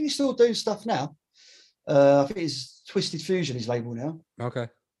smashed it. I think he's still doing stuff now. I think it's Twisted Fusion, his label now. Okay.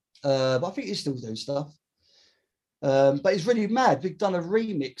 But I think he's still doing stuff. But it's really mad. We've done a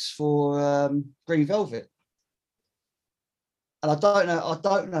remix for Green Velvet. And I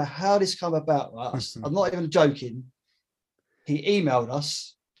don't know how this came about. Right? I'm not even joking. He emailed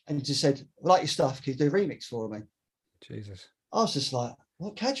us and just said, "I like your stuff. Can you do a remix for me?" Jesus. I was just like,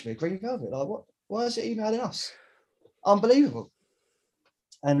 "What, catch me, Green Velvet? Like, what? Why is it emailing us? Unbelievable!"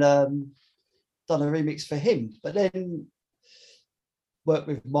 And done a remix for him. But then worked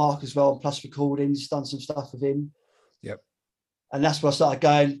with Mark as well on Plus Recordings. Done some stuff with him. Yep. And that's where I started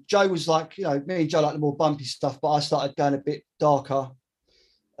going. Joe was like, me and Joe like the more bumpy stuff, but I started going a bit darker,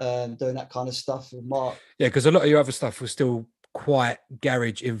 doing that kind of stuff with Mark. Yeah, because a lot of your other stuff was still quite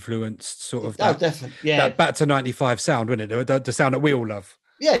garage influenced, sort of. Oh, definitely. Yeah. That back to 95 sound, wasn't it? The sound that we all love.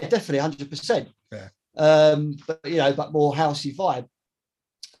 Yeah, definitely, 100%. Yeah. But more housey vibe.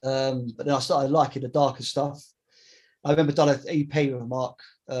 But then I started liking the darker stuff. I remember done an EP with Mark.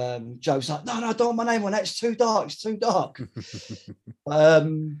 Joe's like, no, I don't want my name on that. It's too dark. It's too dark. I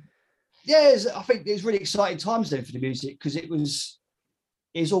think it was really exciting times then for the music because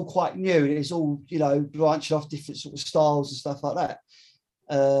it's all quite new and it's all, branching off different sort of styles and stuff like that.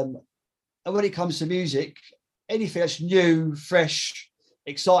 And when it comes to music, anything that's new, fresh,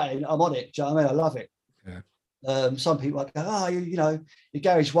 exciting, I'm on it. Do you know what I mean? I love it. Yeah. Some people are like, your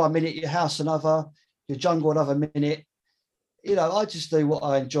garage 1 minute, your house another, your jungle another minute. I just do what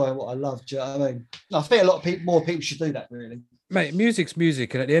I enjoy and what I love. Do you know what I mean? I think a lot of more people should do that, really. Mate, music's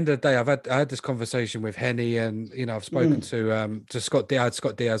music, and at the end of the day, I had this conversation with Henny, and I've spoken to Scott Diaz. I had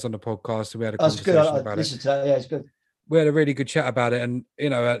Scott Diaz on the podcast, and we had a conversation about it. Yeah, it's good. We had a really good chat about it, and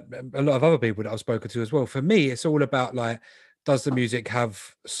a lot of other people that I've spoken to as well. For me, it's all about like, does the music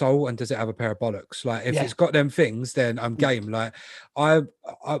have soul, and does it have a pair of bollocks? Like, if it's got them things, then I'm game. Like,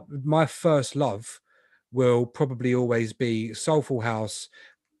 my first love will probably always be soulful house,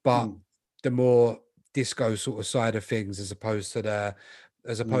 but the more disco sort of side of things as opposed to the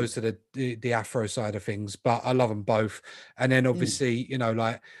Afro side of things. But I love them both. And then obviously,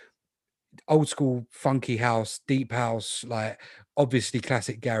 like old school funky house, deep house, like obviously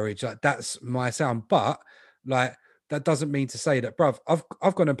classic garage, like that's my sound. But like, that doesn't mean to say that, bruv,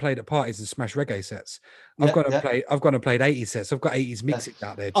 I've gone and played at parties and smashed reggae sets. I've gone and played 80s sets. I've got 80s mixing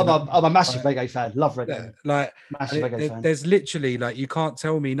out there. I'm a massive reggae fan. Love reggae. Massive reggae fan. There's literally like, you can't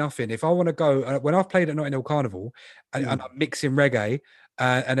tell me nothing. If I want to go, when I've played at Notting Hill Carnival and I'm mixing reggae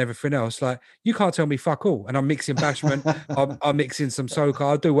and everything else, like, you can't tell me fuck all. And I'm mixing bashment, I'm mixing some soca,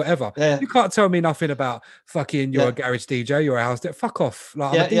 I'll do whatever. Yeah. You can't tell me nothing about fucking you're a garage DJ, you're a house DJ. Fuck off.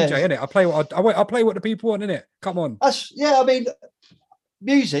 Like, I'm a DJ, innit? I play what I play what the people want, innit? Come on.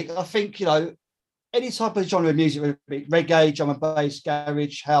 Music, I think, any type of genre of music, reggae, drum and bass,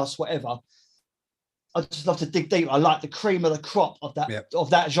 garage, house, whatever. I just love to dig deep. I like the cream of the crop of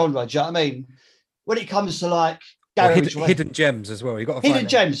that genre. Do you know what I mean? When it comes to like garage, hidden gems as well. You got to hidden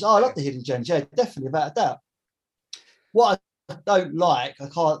gems. Oh, I love the hidden gems. Yeah, definitely, without a doubt. What I don't like, I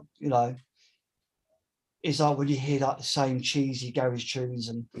can't, is like when you hear like the same cheesy garage tunes,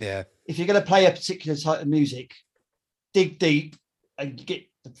 and if you're going to play a particular type of music, dig deep and get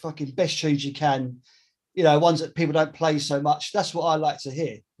the fucking best tunes you can, ones that people don't play so much. That's what I like to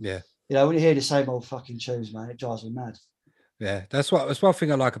hear. Yeah. When you hear the same old fucking tunes, man, it drives me mad. Yeah, that's one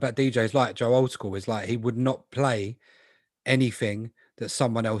thing I like about DJs like Joe Old School is like, he would not play anything that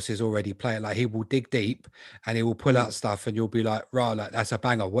someone else is already playing. Like, he will dig deep and he will pull out stuff and you'll be like, right, like, that's a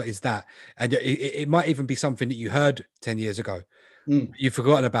banger. What is that? And it might even be something that you heard 10 years ago, You've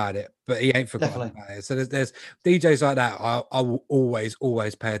forgotten about it, but he ain't forgotten Definitely. about it. So there's DJs like that I will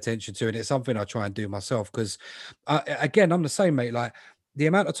always pay attention to, and it's something I try and do myself because, again, I'm the same, mate. Like the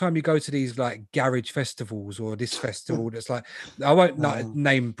amount of time you go to these like garage festivals or this festival, that's like I won't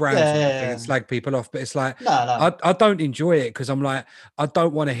name brands or anything and slag people off, but it's like No. I don't enjoy it because I'm like I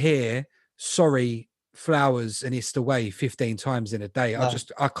don't want to hear sorry flowers and it's the way 15 times in a day. No. I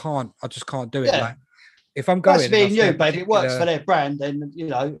just can't do it. Yeah. Like if I'm That's going and me I and see a you, babe. It works for particular, their brand, then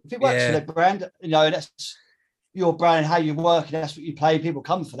if it works for yeah, their brand, and that's your brand, how you work, and that's what you play. People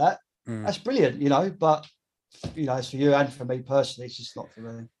come for that. That's brilliant, But it's for you and for me personally. It's just not for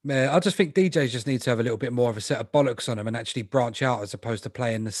me. Yeah, I just think DJs just need to have a little bit more of a set of bollocks on them and actually branch out as opposed to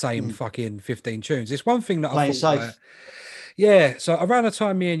playing the same fucking 15 tunes. It's one thing that I Playing thought, safe. yeah. So around the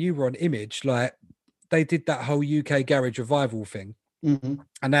time me and you were on Image, like they did that whole UK garage revival thing. And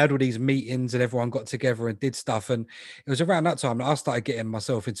they had all these meetings and everyone got together and did stuff. And it was around that time that I started getting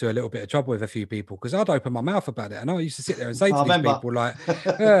myself into a little bit of trouble with a few people because I'd open my mouth about it. And I used to sit there and say to these people, like,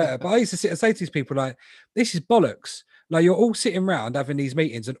 yeah, but I used to sit and say to these people, like, this is bollocks. Like, you're all sitting around having these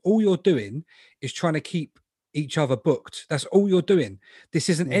meetings and all you're doing is trying to keep each other booked. That's all you're doing. This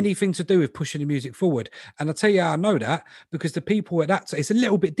isn't anything to do with pushing the music forward. And I'll tell you how I know that, because the people at that time, it's a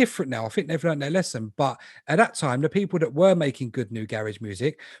little bit different now. I think they've learned their lesson. But at that time, the people that were making good new garage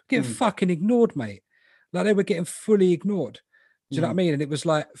music were getting fucking ignored, mate. Like they were getting fully ignored. Do you know what I mean? And it was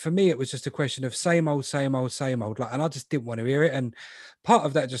like, for me, it was just a question of same old, same old, same old. Like, and I just didn't want to hear it. And part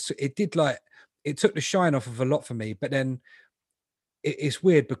of that it took the shine off of a lot for me. But then it's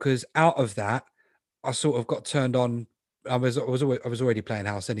weird because out of that, I sort of got turned on. I was already playing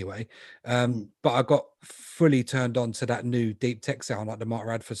house anyway, but I got fully turned on to that new deep tech sound, like the Mark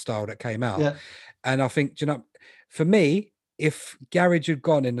Radford style that came out. Yeah. And I think, for me, if garage had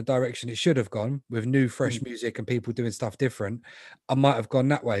gone in the direction it should have gone with new, fresh music and people doing stuff different, I might have gone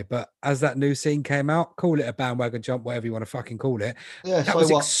that way. But as that new scene came out, call it a bandwagon jump, whatever you want to fucking call it, Yeah. that So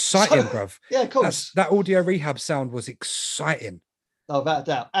was what? exciting, bruv. Yeah, of course. That audio rehab sound was exciting. No, without a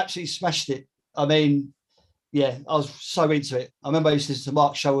doubt. Absolutely smashed it. I mean, yeah, I was so into it. I remember I used to listen to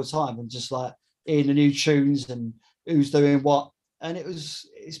Mark's show all the time and just like hearing the new tunes and who's doing what. And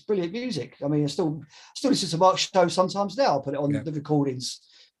it's brilliant music. I mean, I still listen to Mark's show sometimes now. I'll put it on the recordings.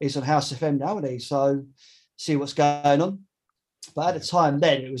 It's on House FM nowadays. So see what's going on. But at the time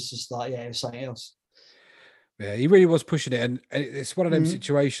then, it was just like, it was something else. Yeah, he really was pushing it. And it's one of them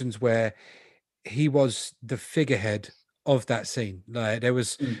situations where he was the figurehead of that scene. Like there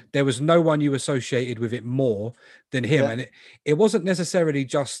was no one you associated with it more than him. And it wasn't necessarily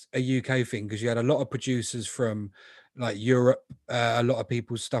just a UK thing, because you had a lot of producers from like Europe. A lot of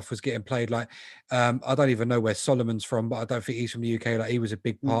people's stuff was getting played. Like I don't even know where Solomon's from, but I don't think he's from the UK. Like he was a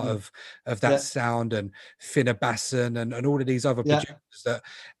big part of that sound, and Finna Basson and all of these other producers that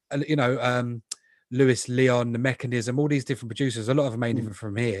Lewis Leon, the Mechanism, all these different producers. A lot of them ain't even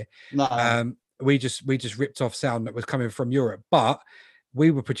from here. No. We just ripped off sound that was coming from Europe, but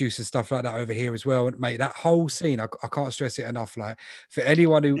we were producing stuff like that over here as well. And mate, that whole scene, I can't stress it enough. Like for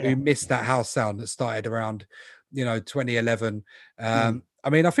anyone who missed that house sound that started around, 2011. I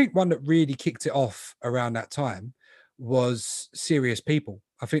mean, I think one that really kicked it off around that time was Serious People.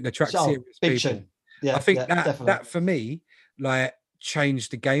 I think the track Serious Big People. tune. Yeah, I think definitely. that for me, like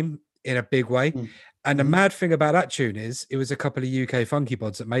changed the game in a big way. And the mad thing about that tune is it was a couple of UK funky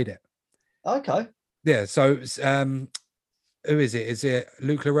bods that made it. Okay. Yeah. So, who is it? Is it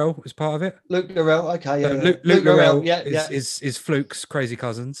Luke Laurel as part of it? Luke Laurel. Okay. Yeah. Luke Laurel is Fluke's Crazy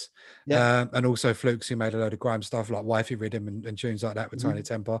Cousins. Yeah. And also Fluke's, who made a load of grime stuff like Wifey Rhythm and tunes like that with Tiny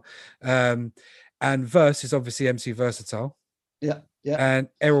Temper. And Verse is obviously MC Versatile. Yeah. Yeah. And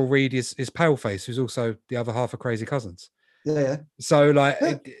Errol Reed is Paleface, who's also the other half of Crazy Cousins. Yeah. So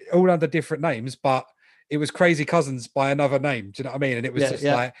all under different names, but it was Crazy Cousins by another name. Do you know what I mean? And it was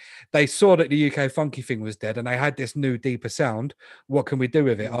like they saw that the UK funky thing was dead and they had this new, deeper sound. What can we do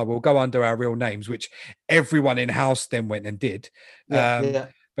with it? We'll go under our real names, which everyone in house then went and did. But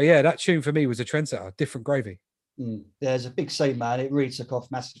yeah, that tune for me was a trendsetter, different gravy. Yeah, it's a big scene, man. It really took off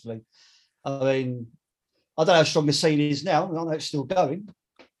massively. I mean, I don't know how strong the scene is now. I know it's still going.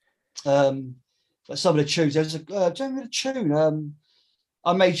 But some of the tunes, there's do you remember the tune?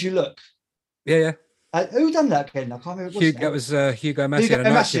 I Made You Look. Yeah. Who done that again? I can't remember. That was Hugo Massey.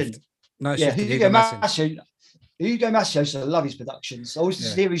 Hugo Massey. Hugo Massey used to love his productions. I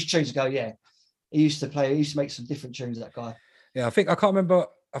always hear his tunes and go, yeah. He used to make some different tunes, that guy. Yeah, I can't remember.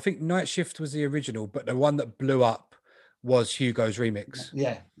 I think Night Shift was the original, but the one that blew up was Hugo's remix.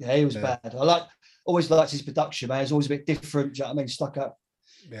 Yeah, he was bad. Always liked his production, man. It's always a bit different. Do you know what I mean? Stuck up.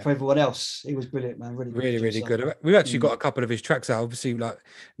 for everyone else. He was brilliant, man. Really good Really producer. good. We've actually got a couple of his tracks out. Obviously, like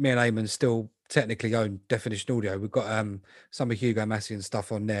me and Eamon still technically own Definition Audio. We've got some of Hugo Massey and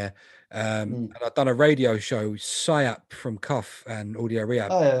stuff on there. And I've done a radio show, Syap from Cuff and Audio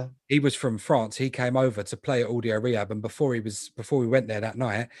Rehab. Oh yeah. He was from France. He came over to play at Audio Rehab, and before we went there that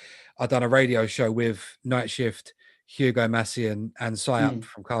night, I'd done a radio show with Night Shift, Hugo Massey and Syap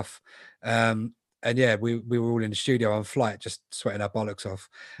from Cuff. And yeah, we were all in the studio on flight, just sweating our bollocks off.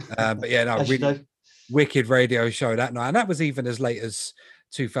 But yeah, no, really wicked radio show that night. And that was even as late as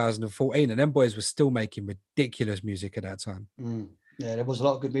 2014. And them boys were still making ridiculous music at that time. Yeah, there was a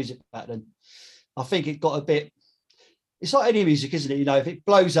lot of good music back then. I think it got a bit, it's like any music, isn't it? You know, if it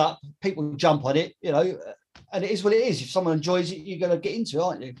blows up, people jump on it, you know, and it is what it is. If someone enjoys it, you're going to get into it,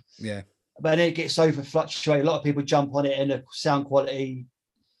 aren't you? Yeah. But then it gets over fluctuated. A lot of people jump on it and the sound quality,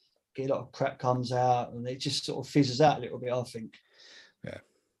 get a lot of crap comes out and it just sort of fizzes out a little bit, I think.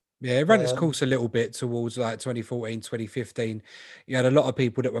 Yeah, it ran its course a little bit towards like 2014, 2015. You had a lot of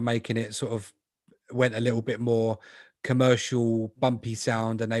people that were making it sort of went a little bit more commercial, bumpy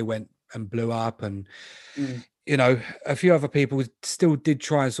sound, and they went and blew up. And, you know, a few other people still did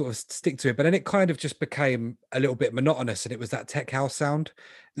try and sort of stick to it, but then it kind of just became a little bit monotonous and it was that tech house sound.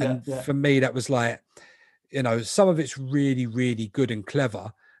 And for me, that was like, you know, some of it's really, really good and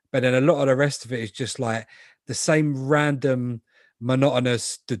clever, but then a lot of the rest of it is just like the same random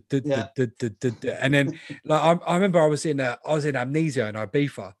monotonous and then like I remember I was in Amnesia in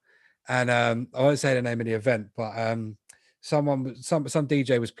Ibiza, and I won't say the name of the event, but some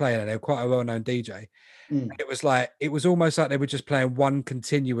DJ was playing, and they were quite a well-known DJ. It was almost like they were just playing one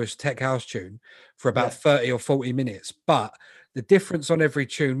continuous tech house tune for about 30 or 40 minutes, but the difference on every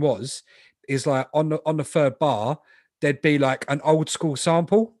tune is like on the third bar there'd be like an old school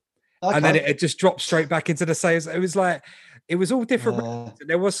sample. Okay. And then it just dropped straight back into the same. It was like, it was all different.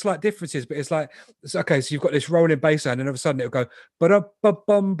 There was slight differences, but it's okay. So you've got this rolling bass line, and all of a sudden it'll go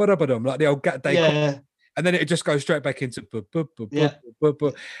ba-da-ba-bum, ba-da-ba-dum, like the old day. And then it just goes straight back into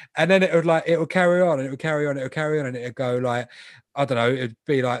and then it'll carry on, and it'll carry on, and it'll go like, I don't know, it'd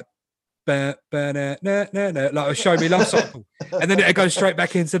be like like a Show Me Love sample, and then it'll go straight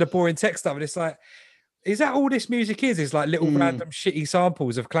back into the boring tech stuff, and it's like, is that all this music is like little random shitty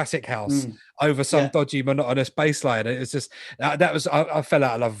samples of classic house over some dodgy monotonous bass line? And it's just that was I fell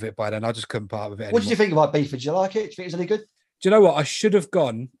out of love with it by then. I just couldn't part with it anymore. What did you think about Beef? Did you like it? Do you think it was any good? Do you know what? I should have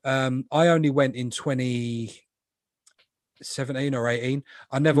gone. I only went in 2017 or 18.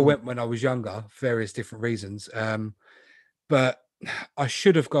 I never went when I was younger, for various different reasons. But I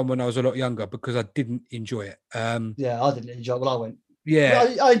should have gone when I was a lot younger because I didn't enjoy it. I didn't enjoy it when I went.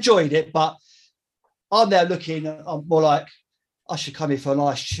 Yeah. I enjoyed it, but I'm now looking, I'm more like, I should come here for a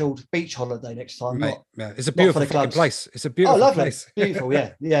nice chilled beach holiday next time. Mate, it's a beautiful fucking place. It's a beautiful place. Beautiful,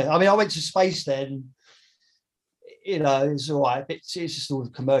 yeah. I mean, I went to Space then, you know, it's all right. It's just all the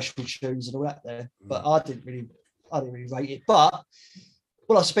commercial tunes and all that there. But I didn't really rate it. But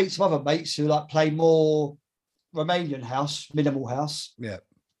when I speak to some other mates who like play more Romanian house, minimal house. Yeah.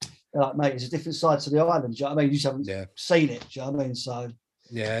 They're like, mate, it's a different side to the island. Do you know what I mean? You just haven't seen it. Do you know what I mean? So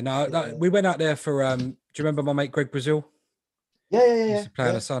no, we went out there for do you remember my mate Greg Brazil? Yeah. He used to play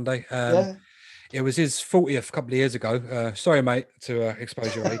on a Sunday. It was his 40th a couple of years ago. Sorry, mate, to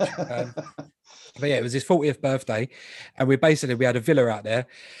expose your age. But yeah, it was his 40th birthday, and we had a villa out there.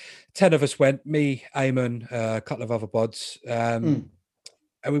 10 of us went, me, Eamon, a couple of other bods. And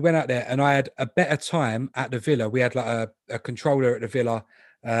we went out there, and I had a better time at the villa. We had like a controller at the villa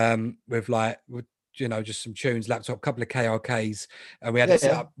with just some tunes, laptop, couple of KRKs, and we had it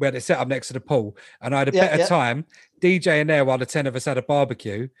set up. We had it set up next to the pool, and I had a better time DJing there while the 10 of us had a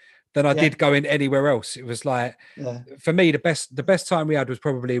barbecue than I did going anywhere else. It was like, for me, the best time we had was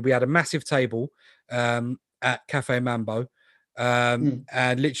probably, we had a massive table at Cafe Mambo, and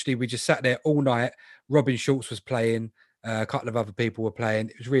literally we just sat there all night. Robin Schultz was playing, a couple of other people were playing.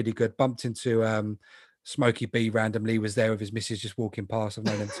 It was really good. Bumped into Smokey B randomly, was there with his missus just walking past. I've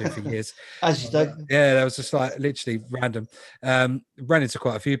known them two for years. As you do. Yeah, that was just like literally random. Ran into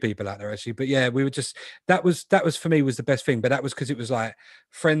quite a few people out there actually, but yeah, we were just, that was for me was the best thing. But that was because it was like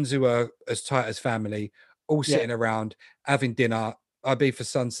friends who were as tight as family, all sitting around having dinner. Ibiza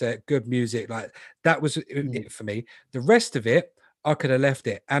Sunset, good music, like that was it for me. The rest of it, I could have left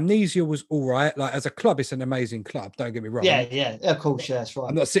it. Amnesia was all right. Like as a club, it's an amazing club. Don't get me wrong. Yeah, of course, yeah, that's right.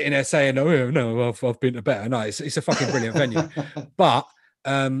 I'm not sitting there saying, "Oh no, I've been to better." No, it's a fucking brilliant venue. But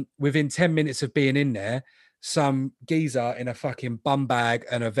within 10 minutes of being in there, some geezer in a fucking bum bag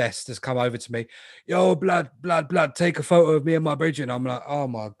and a vest has come over to me. Yo, blood, take a photo of me and my bridge. And I'm like, oh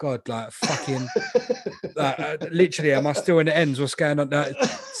my God, like fucking, Literally, am I still in the ends? What's going on?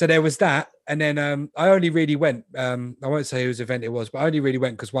 So there was that. And then I only really went, I won't say whose event it was, but I only really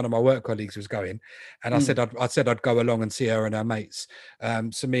went because one of my work colleagues was going. And I said I'd go along and see her and her mates.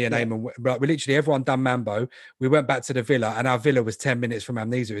 So me and Eamon, we literally, everyone done Mambo. We went back to the villa, and our villa was 10 minutes from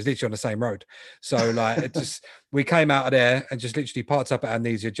Amnesia. It was literally on the same road. So like, we came out of there and just literally parked up at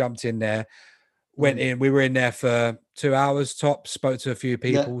Amnesia, jumped in there, went in. We were in there for 2 hours tops, spoke to a few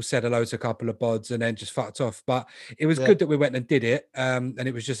people, said hello to a couple of bods, and then just fucked off. But it was good that we went and did it. And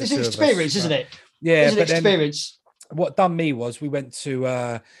it was just it's an experience, isn't it? Yeah, it's an experience. What done me was we went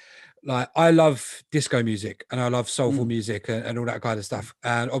to like, I love disco music and I love soulful music and all that kind of stuff.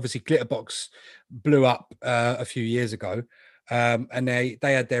 And obviously Glitterbox blew up a few years ago. And they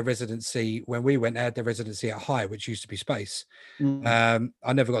had their residency when we went. They had their residency at High, which used to be Space. I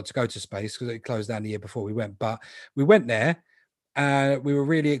never got to go to Space because it closed down the year before we went, but we went there and we were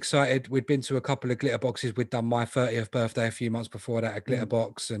really excited. We'd been to a couple of Glitterboxes. We'd done my 30th birthday a few months before that at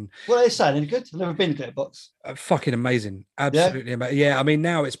Glitterbox. And what are they saying? Any good? I've never been to Glitterbox. Fucking amazing. Absolutely amazing. Yeah, I mean,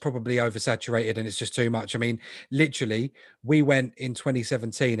 now it's probably oversaturated and it's just too much. I mean, literally, we went in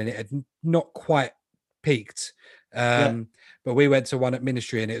 2017 and it had not quite peaked. But we went to one at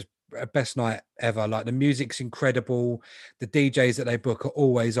Ministry and it was best night ever. Like, the music's incredible, the DJs that they book are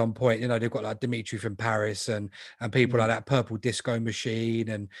always on point. You know, they've got like Dimitri from Paris and people like that, Purple Disco Machine,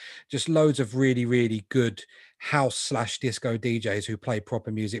 and just loads of really, really good house / disco DJs who play proper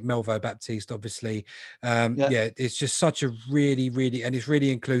music. Melvo Baptiste, obviously. It's just such a really, really, and it's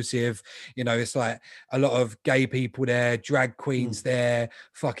really inclusive. You know, it's like a lot of gay people there, drag queens there,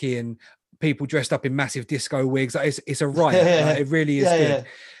 fucking people dressed up in massive disco wigs. Like, it's a riot. Like, it really is good.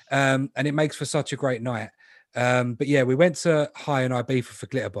 And it makes for such a great night. But yeah, we went to High and Ibiza for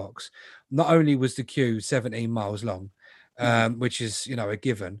Glitterbox. Not only was the queue 17 miles long, which is, you know, a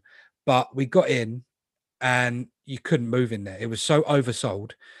given, but we got in and you couldn't move in there. It was so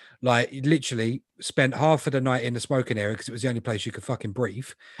oversold. Like, you literally spent half of the night in the smoking area because it was the only place you could fucking breathe,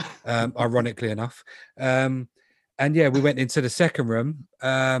 ironically enough. And yeah, we went into the second room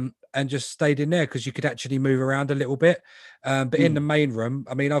and just stayed in there because you could actually move around a little bit. But in the main room,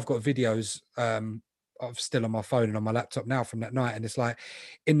 I mean, I've got videos of still on my phone and on my laptop now from that night. And it's like,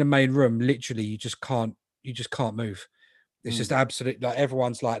 in the main room, literally, you just can't move. It's just absolute, like,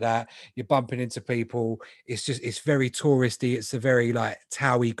 everyone's like that. You're bumping into people. It's very touristy. It's a very like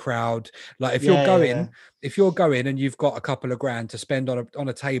Towie crowd. Like, if you're going and you've got a couple of grand to spend on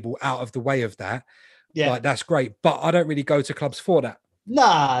a table out of the way of that, like, that's great. But I don't really go to clubs for that.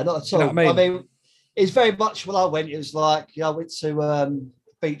 Nah, not at all. You know what I mean? It's very much when I went, it was like, I went to the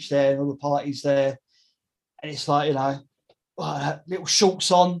beach there and all the parties there. And it's like, you know, little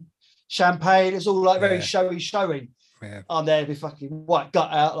shorts on, champagne. It's all like very showy. Yeah. I'm there with fucking white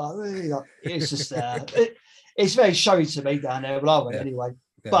gut out. Like, it's just, it's very showy to me down there when I went anyway.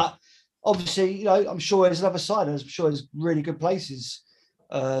 Yeah. But obviously, you know, I'm sure there's another side. I'm sure there's really places.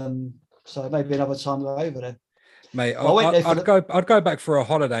 So maybe another time we'll go over there. Mate, I'd go back for a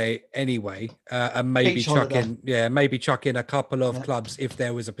holiday anyway, and maybe chuck in a couple of clubs if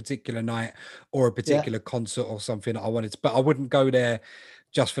there was a particular night or a particular concert or something that I wanted to, but I wouldn't go there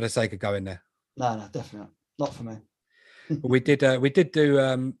just for the sake of going there. No, definitely not for me. we did do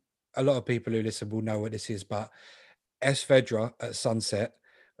a lot of people who listen will know what this is, but Esvedra at sunset,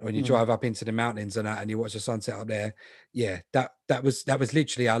 when you drive up into the mountains and that, and you watch the sunset up there, that was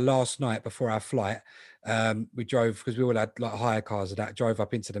literally our last night before our flight. We drove, because we all had like hire cars and that, drove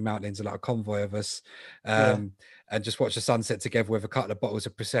up into the mountains, and like a convoy of us, and just watched the sunset together with a couple of bottles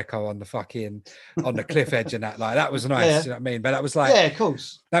of prosecco on the cliff edge and that. Like, that was nice. You know what I mean? But that was like, of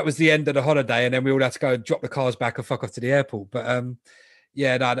course, that was the end of the holiday, and then we all had to go and drop the cars back and fuck off to the airport. But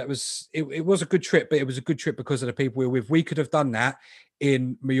that was it was a good trip, but it was a good trip because of the people we were with. We could have done that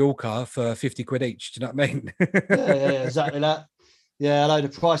in Mallorca for 50 quid each. Do you know what I mean? Exactly that. Yeah, I know the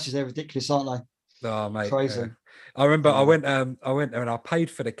prices, they're ridiculous, aren't they? Oh, mate, crazy. I remember I went and I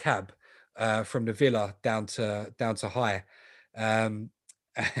paid for the cab from the villa down to High, and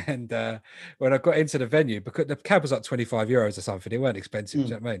when I got into the venue, because the cab was like 25 euros or something, they weren't expensive. Do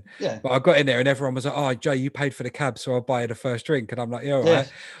you know what I mean? Yeah. But I got in there and everyone was like, "Oh, Jay, you paid for the cab, so I'll buy you the first drink." And I'm like, "Yeah, all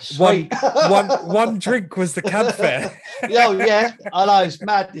right." One drink was the cab fare. Yeah, I know, it's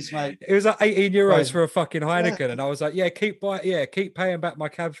madness, mate. It was like 18 euros for a fucking Heineken, and I was like, keep paying back my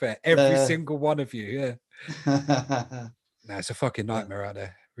cab fare, every single one of you. It's a fucking nightmare out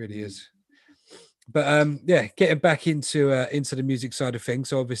there, it really is. But getting back into the music side of things.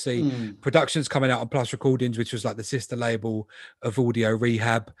 So obviously production's coming out on Plus Recordings, which was like the sister label of Audio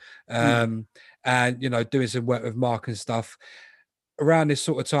Rehab, and, you know, doing some work with Mark and stuff. around this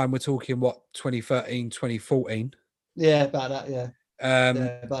sort of time, we're talking what, 2013, 2014. Yeah, about that. Yeah,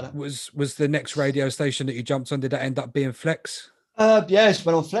 about that. Was the next radio station that you jumped on, did that end up being Flex? Yeah, it's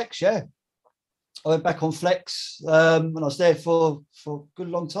been on Flex. Yeah, I went back on Flex, and I was there for a good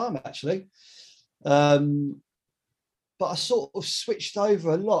long time actually. But I sort of switched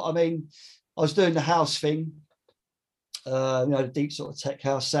over a lot. I mean, I was doing the house thing, the deep sort of tech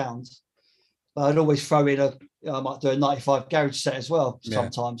house sound. But I'd always throw in I might do a 95 garage set as well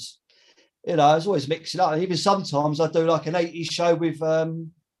sometimes. I was always mixing up. Even sometimes I do like an 80s show with who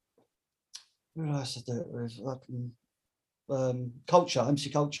else I do it with? Culture, MC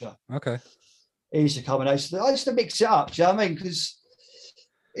Culture. Okay. He used to come and I used to mix it up. Do you know what I mean? Because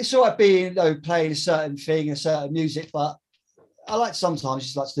it's all right being playing a certain thing, a certain music, but I like sometimes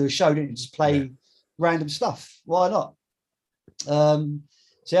just like to do a show, didn't you? Just play random stuff. Why not?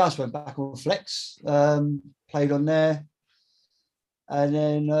 So I just went back on Flex, played on there. And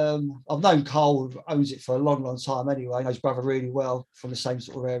then I've known Carl, who owns it for a long, long time anyway. I know his brother really well from the same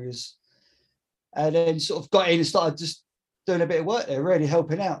sort of areas. And then sort of got in and started just doing a bit of work there, really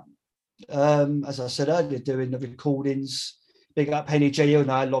helping out. As I said earlier, doing the recordings. Big up Henny G, you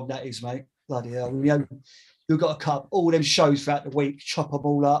know how long that is, mate. Bloody hell. You've got to cut all them shows throughout the week, chop them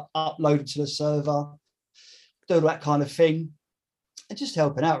all up, upload them to the server, do that kind of thing. And just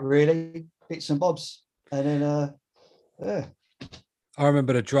helping out, really, bits and bobs. And then, I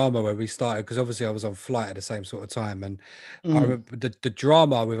remember the drama where we started, because obviously I was on Flight at the same sort of time. And I remember the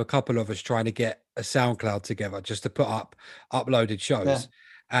drama with a couple of us trying to get a SoundCloud together just to put up uploaded shows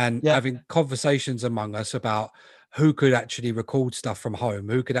and having conversations among us about who could actually record stuff from home,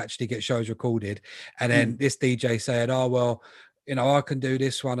 who could actually get shows recorded. And then this DJ said, oh, well, I can do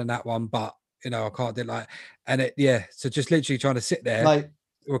this one and that one, but, I can't do so just literally trying to sit there, mate,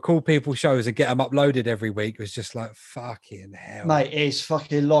 record people's shows and get them uploaded every week was just like, fucking hell. Mate, it's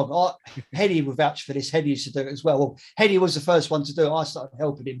fucking long. Henny will vouch for this. Henny used to do it as well. Well, Henny was the first one to do it. I started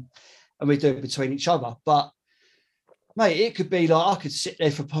helping him and we do it between each other. But, mate, it could be like, I could sit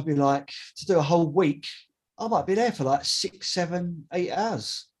there for probably to do a whole week. I might be there for 6, 7, 8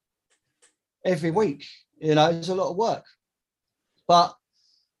 hours every week. It's a lot of work. But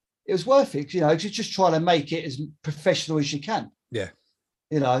it was worth it, just trying to make it as professional as you can. Yeah.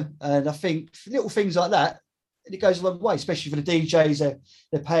 And I think little things like that, it goes a long way, especially for the DJs.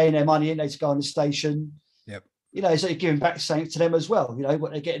 They're paying their money in to go on the station. Yep. So you're giving back something to them as well,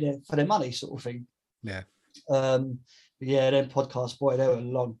 what they're getting for their money sort of thing. Yeah. Them podcasts, boy, they were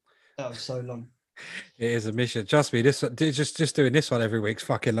long. That was so long. It is a mission. Trust me, this just doing this one every week's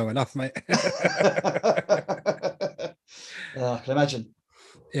fucking long enough, mate. I can imagine.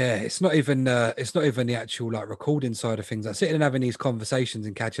 Yeah, it's not even the actual recording side of things. Like sitting and having these conversations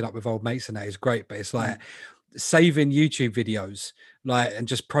and catching up with old mates and that is great, but it's saving YouTube videos and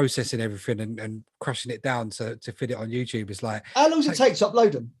just processing everything and crushing it down to fit it on YouTube. It's how long does it take to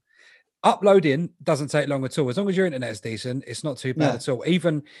upload them? Uploading doesn't take long at all. As long as your internet is decent, it's not too bad at all.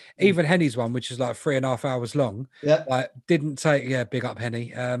 Even Henny's one, which is 3.5 hours long, didn't take. Big up Henny.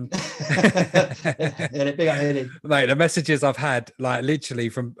 Big up Henny. Mate, the messages I've had, literally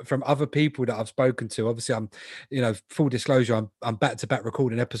from other people that I've spoken to. Obviously, I'm, full disclosure, I'm back to back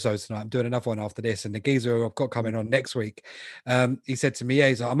recording episodes tonight. I'm doing another one after this, and the geezer who I've got coming on next week, he said to me, "Yeah,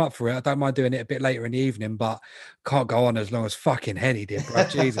 he's like, I'm up for it. I don't mind doing it a bit later in the evening, but can't go on as long as fucking Henny did, bro."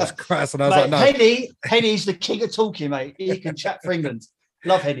 Jesus Christ. And I was mate, no. Henny's the king of talking, mate. He can chat for England.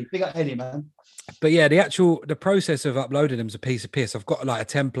 Love Henny. Big up Henny, man. But yeah, the process of uploading them is a piece of piss. I've got a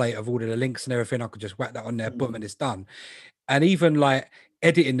template of all of the links and everything. I could just whack that on there, boom, and it's done. And even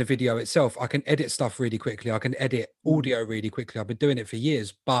editing the video itself, I can edit stuff really quickly. I can edit audio really quickly. I've been doing it for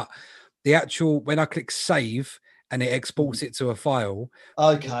years. But the actual, when I click save and it exports it to a file,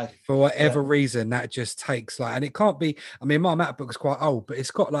 for whatever reason, that just takes and it can't be, I mean, my MacBook's quite old, but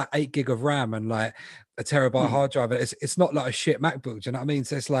it's got 8 gig of RAM and a terabyte hard drive. It's not a shit MacBook, do you know what I mean?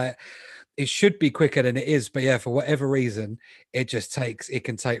 So it's it should be quicker than it is, but yeah, for whatever reason, it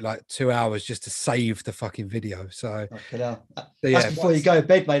can take 2 hours just to save the fucking video. So that's before you go to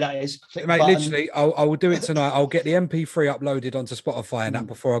bed, mate. That is, mate. Literally, I will do it tonight. I'll get the MP3 uploaded onto Spotify and that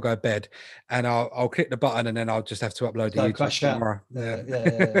before I go to bed, and I'll click the button and then I'll just have to upload the YouTube tomorrow.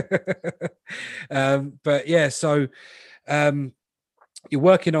 But yeah, so you're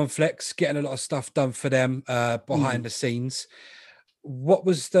working on Flex, getting a lot of stuff done for them behind the scenes. What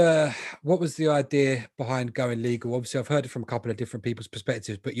was the idea behind going legal? Obviously, I've heard it from a couple of different people's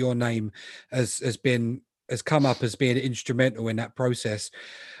perspectives, but your name has come up as being instrumental in that process.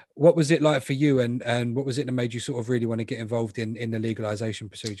 What was it like for you, and what was it that made you sort of really want to get involved in the legalization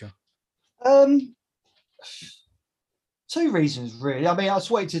procedure? two reasons, really. I mean, I just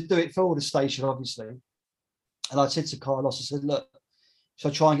wanted to do it for the station, obviously. And I said to Carlos, I said, look,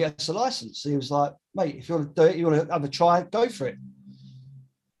 should I try and get us a license? He was like, mate, if you want to do it, you want to have a try, go for it.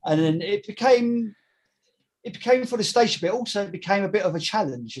 And then it became for the station, but also it became a bit of a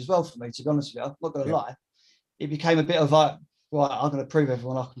challenge as well for me, to be honest with you. I'm not going to lie. It became a bit of like, right, I'm going to prove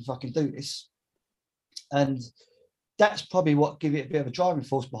everyone I can fucking do this. And that's probably what gave it a bit of a driving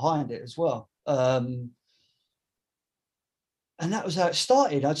force behind it as well. And that was how it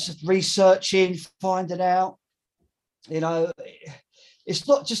started. I just researching, finding out, it's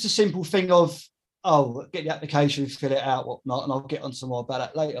not just a simple thing of, oh, get the application, fill it out, whatnot, and I'll get on some more about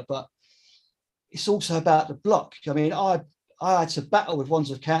that later. But it's also about the block. I mean, I had to battle with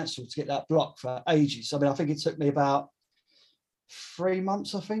Wandsworth Council to get that block for ages. I mean, I think it took me about 3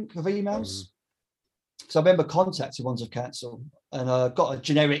 months, I think, of emails. So I remember contacting Wandsworth Council and got a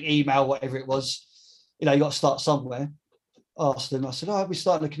generic email, whatever it was. You got to start somewhere. Asked them, I said, we're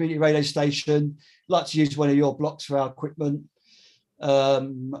starting a community radio station. Like to use one of your blocks for our equipment. Blah,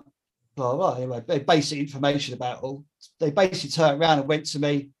 blah. Anyway, basic information about it all. They basically turned around and went to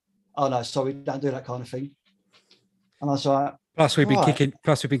me, oh, no, sorry, don't do that kind of thing. And I was like, Plus, we've been kicking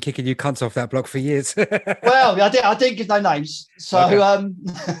you cunts off that block for years. Well, I didn't give no names. So,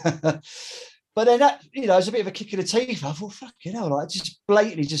 okay. But then that, it was a bit of a kick in the teeth. I thought, fucking hell, like just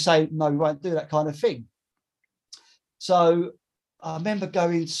blatantly just say, no, we won't do that kind of thing. So I remember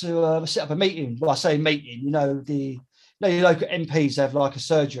going to set up a meeting. Well, I say meeting, your local MPs have like a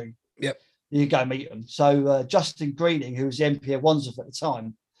surgery. Yep. You go meet them. So Justin Greening, who was the MP of Wandsworth at the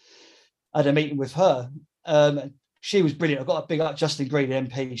time, I had a meeting with her. She was brilliant. I got a big up Justin Greening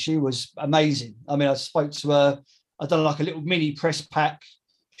MP. She was amazing. I mean, I spoke to her. I done like a little mini press pack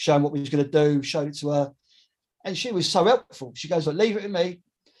showing what we was going to do, showed it to her. And she was so helpful. She goes, leave it with me.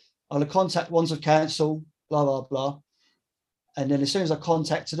 I'm going to contact Wandsworth Council, blah, blah, blah. And then as soon as I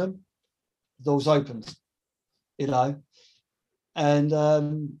contacted them, the doors opened, And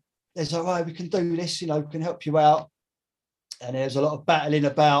they said, all right, we can do this, we can help you out. And there's a lot of battling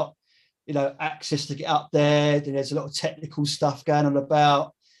about, access to get up there. Then there's a lot of technical stuff going on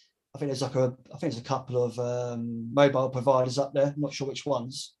about. I think there's a couple of mobile providers up there. I'm not sure which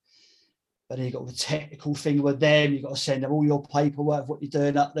ones. But then you've got the technical thing with them. You've got to send them all your paperwork, what you're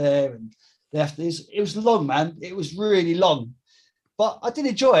doing up there. And it was long, man. It was really long. But I did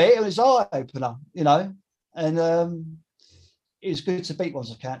enjoy it. It was an eye-opener, And it was good to beat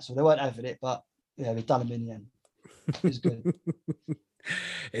Wandsworth Council. They weren't having it, but we've done them in the end. It was good.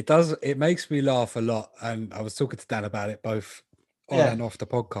 It makes me laugh a lot. And I was talking to Dan about it both on and off the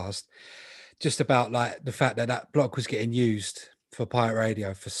podcast, just about like the fact that block was getting used for pirate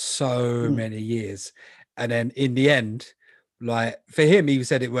radio for so many years. And then in the end, like for him, he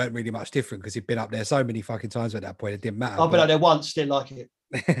said it weren't really much different because he'd been up there so many fucking times at that point. It didn't matter. I've been up there once, didn't like it.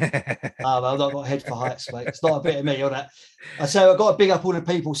 I've not got a head for heights, mate. It's not a bit of me on that. I say I've got to big up all the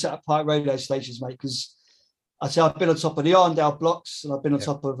people set up pirate radio stations, mate, because I say I've been on top of the Arndale blocks and I've been on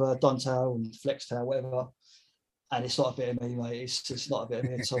top of Dontown and Flextown, whatever. And it's not a bit of me, mate. It's not a bit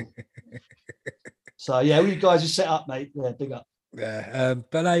of me at all. So yeah, all you guys are set up, mate. Yeah, big up. Yeah,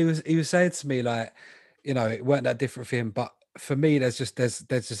 but no, he was saying to me like, it weren't that different for him, but for me, there's just a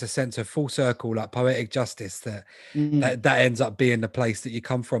sense of full circle, like poetic justice that ends up being the place that you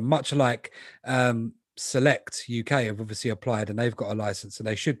come from. Much like Select UK have obviously applied and they've got a license and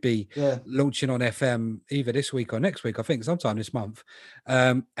they should be launching on FM either this week or next week, I think sometime this month.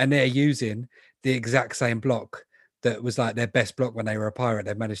 And they're using the exact same block that was like their best block when they were a pirate.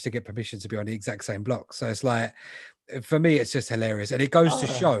 They managed to get permission to be on the exact same block. So it's like, for me, it's just hilarious. And it goes to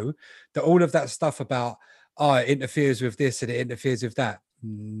show that all of that stuff about, it interferes with this and it interferes with that.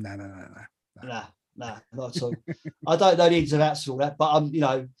 No. Nah, not at all. I don't know the ins and outs of all that, but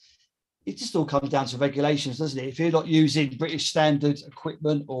it just all comes down to regulations, doesn't it? If you're not using British standard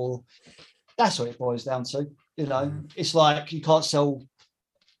equipment, or that's what it boils down to. It's like you can't sell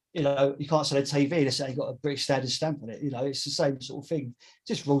a TV unless they got a British standard stamp on it. It's the same sort of thing.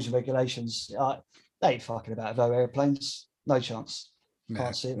 Just rules and regulations. They ain't fucking about no airplanes. No chance.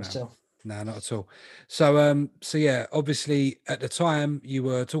 Can't see it myself. No, not at all. So yeah, obviously at the time you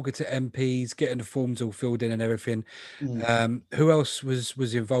were talking to MPs, getting the forms all filled in and everything. Who else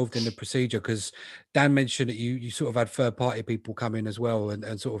was involved in the procedure? Because Dan mentioned that you sort of had third party people come in as well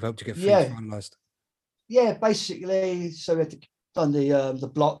and sort of helped you get things finalised. Yeah, basically. So we had done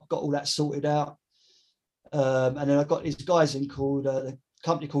the block, got all that sorted out, and then I got these guys in called the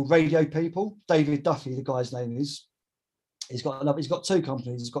company called Radio People. David Duffy, the guy's name is. He's got two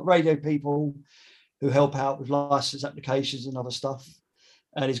companies. He's got Radio People who help out with license applications and other stuff.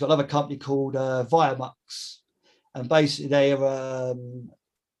 And he's got another company called Viamux. and basically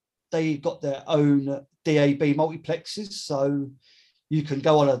they got their own DAB multiplexes, so you can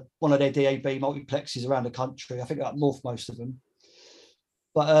go on one of their DAB multiplexes around the country. I think up north, most of them.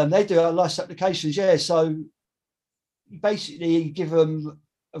 But they do license applications, yeah. So basically, you give them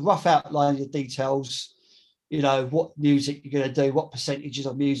a rough outline of the details, you know, what music you're going to do, what percentages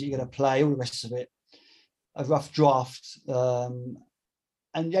of music you're going to play, all the rest of it, a rough draft, and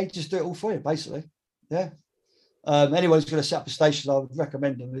they just do it all for you, basically. Yeah. Anyone who's going to set up a station, I would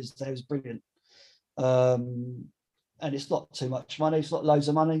recommend them. They was brilliant. And it's not too much money. It's not loads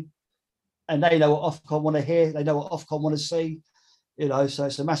of money. And they know what Ofcom want to hear. They know what Ofcom want to see. You know, so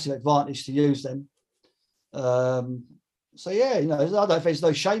it's a massive advantage to use them. So yeah, you know, I don't know if there's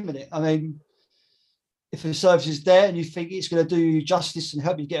no shame in it. I mean, if the service is there and you think it's going to do you justice and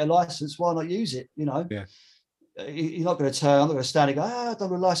help you get a license, why not use it? You know, yeah. You're not going to I'm not going to stand and go, I've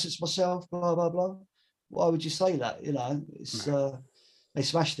done a license myself, blah blah blah. Why would you say that? You know, it's they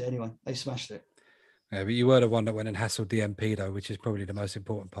smashed it anyway. They smashed it. Yeah, but you were the one that went and hassled the MP though, which is probably the most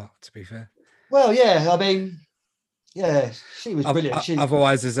important part, to be fair. Well, yeah, I mean, yeah, she was brilliant.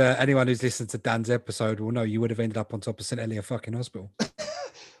 Otherwise, as anyone who's listened to Dan's episode will know, you would have ended up on top of St Helier fucking hospital.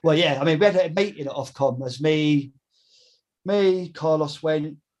 Well, yeah, I mean, we had a meeting at Ofcom as me, Carlos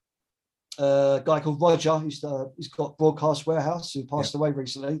went, a guy called Roger, he's got Broadcast Warehouse, who passed away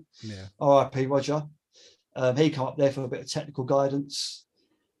recently. Yeah. R.I.P. Roger. He came up there for a bit of technical guidance.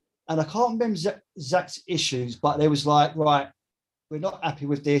 And I can't remember exact issues, but there was like, right, we're not happy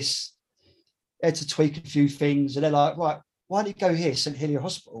with this. Had to tweak a few things. And they're like, right, why don't you go here, St Helier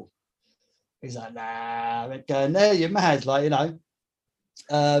Hospital? He's like, nah, I'm going there, you're mad. Like, you know,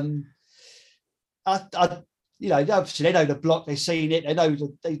 you know, obviously they know the block, they've seen it, they know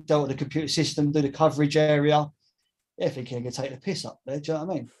that they dealt with the computer system, do the coverage area. They're thinking they're going to take the piss up there, do you know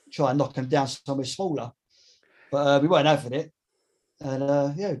what I mean? Try and knock them down somewhere smaller. But we weren't having it.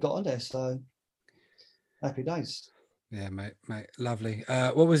 And yeah, we got on there, so happy days. Yeah, mate, lovely.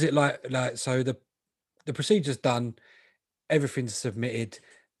 What was it like? So the procedure's done, everything's submitted,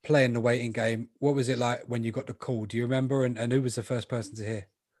 playing the waiting game. What was it like when you got the call? Do you remember? And who was the first person to hear?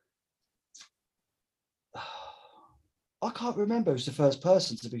 I can't remember. It was the first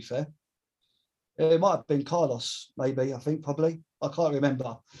person, to be fair. It might have been Carlos, maybe. I think probably. I can't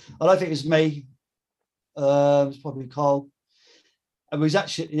remember. I don't think it was me. It was probably Carl. And we was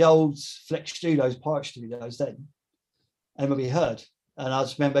actually at the old Flex Studios, Pirate Studios then. And when we heard, and I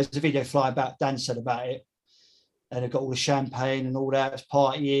just remember there's a video flying back, Dan said about it. And it got all the champagne and all that, it's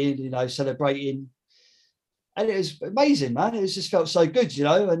partying, you know, celebrating. And it was amazing, man. It just felt so good, you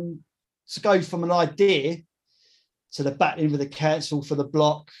know, and to go from an idea to the battling with the council for the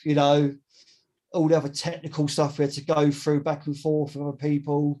block, you know, all the other technical stuff we had to go through back and forth with other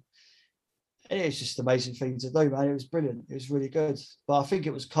people. It's just an amazing thing to do, man. It was brilliant. It was really good. But I think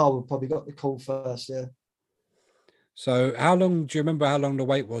it was Carl who probably got the call first, yeah. So do you remember how long the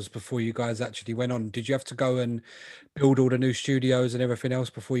wait was before you guys actually went on? Did you have to go and build all the new studios and everything else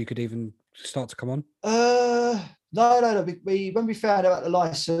before you could even start to come on? No. When we found out about the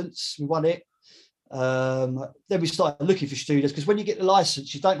license, we won it. Then we started looking for studios, because when you get the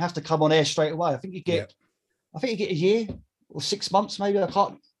license, you don't have to come on air straight away. I think you get a year or 6 months, maybe. I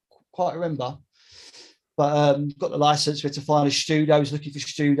can't quite remember. But got the license, we had to find a studio. I was looking for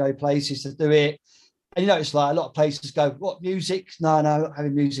studio places to do it. And you know, it's like a lot of places go, what music? No, not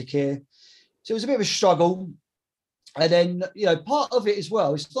having music here. So it was a bit of a struggle. And then, you know, part of it as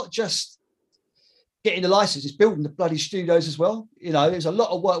well, it's not just getting the license, it's building the bloody studios as well. You know, there's a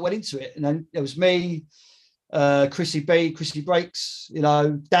lot of work went into it. And then there was me, Chrissy Breaks, you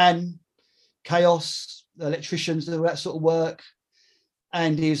know, Dan, Chaos, the electricians, all that sort of work.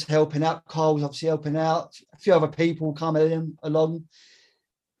 Andy was helping out. Carl was obviously helping out. A few other people coming along.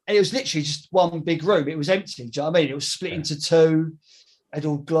 And it was literally just one big room. It was empty. Do you know what I mean? It was split into two, had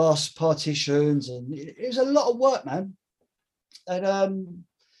all glass partitions, and it was a lot of work, man. And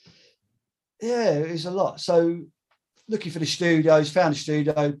yeah, it was a lot. So looking for the studios, found a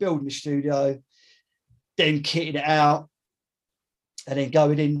studio, building the studio, then kitting it out, and then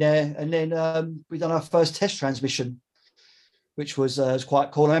going in there. And then we done our first test transmission, which was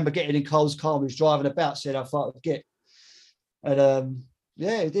quite cool. I remember getting in Cole's car, and he was driving about, seeing how far it would get. And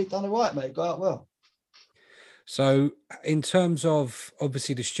yeah, it did done it right, mate. Got out well. So in terms of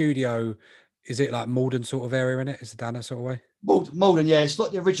obviously the studio, is it like Malden sort of area in it? Is it down that sort of way? Malden, yeah. It's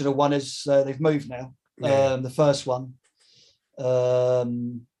not the original one, as they've moved now. Yeah. The first one. But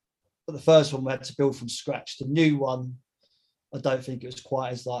the first one we had to build from scratch. The new one, I don't think it was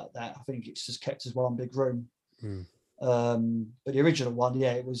quite as like that. I think it's just kept as one big room. But the original one,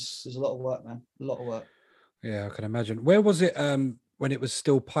 yeah, there's a lot of work, man. A lot of work. Yeah, I can imagine. Where was it when it was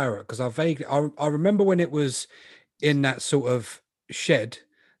still pirate? Because I remember when it was in that sort of shed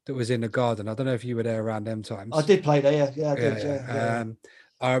that was in the garden. I don't know if you were there around them I times. did play there. Yeah, yeah, I Yeah, did.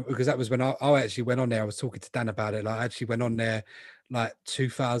 yeah. Because that was when I actually went on there. I was talking to Dan about it. Like, I actually went on there like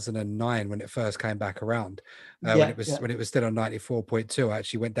 2009 when it first came back around. Yeah, yeah. When it was still on 94.2. I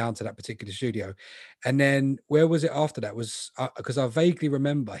actually went down to that particular studio, and then where was it after that? Was because I vaguely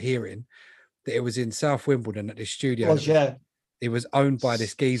remember hearing that it was in South Wimbledon at this studio that Was was yeah. it was owned by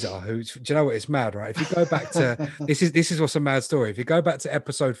this geezer who, do you know what? It's mad, right? If you go back to this is what's a mad story. If you go back to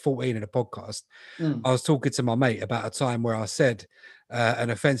episode 14 of the podcast, Mm. I was talking to my mate about a time where I said an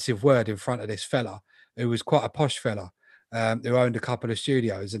offensive word in front of this fella who was quite a posh fella. Who owned a couple of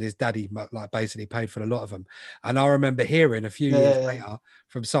studios, and his daddy like basically paid for a lot of them. And I remember hearing a few Yeah, years yeah, yeah. later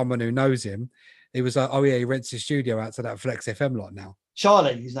from someone who knows him, he was like, "Oh yeah, he rents his studio out to that Flex FM lot now."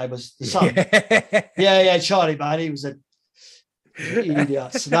 Charlie, his name was the son. Yeah. Yeah, yeah, Charlie, man. He was an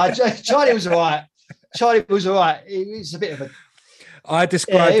idiot. No, Charlie was all right. Charlie was all right. He was a bit of a I yeah,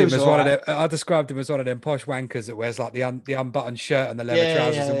 described he him was as all one of right. them. I described him as one of them posh wankers that wears like the unbuttoned shirt and the leather Yeah,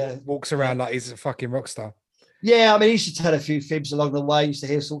 trousers yeah, and yeah. walks Yeah. around like he's a fucking rock star. Yeah, I mean, he used to tell a few fibs along the way. Used to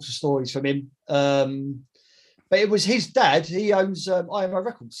hear sorts of stories from him. But it was his dad. He owns IMO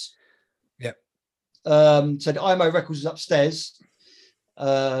Records. Yep. So the IMO Records is upstairs.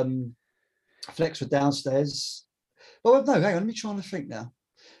 Flex were downstairs. Oh no, hang on. Let me try to think now.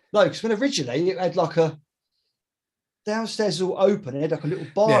 No, because when originally it had like a downstairs all open. It had like a little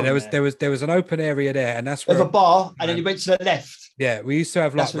bar. Yeah, in there was an open area there, and that's Of where a bar, and then you went to the left. yeah, we used to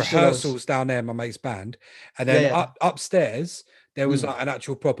have like That's what studio was. rehearsals down there in my mate's band, and Yeah, then yeah. upstairs there was Mm. like an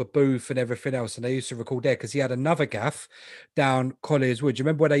actual proper booth and everything else, and they used to record there because he had another gaff down Colliers Wood. Do you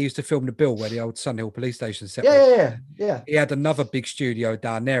remember where they used to film the bill where the old Sunhill police station set was? Yeah, yeah, yeah, yeah. He had another big studio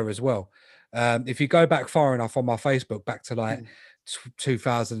down there as well. If you go back far enough on my Facebook, back to like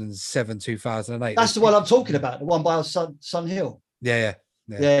 2007, 2008. That's the one I'm talking about. The one by Sun Hill. Yeah.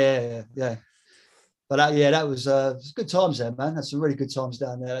 Yeah. But that was good times there, man. Had some really good times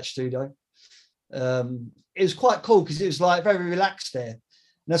down there at studio. It was quite cool because it was like very relaxed there, and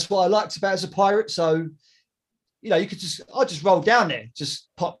that's what I liked about it as a pirate. So, you could I just roll down there, just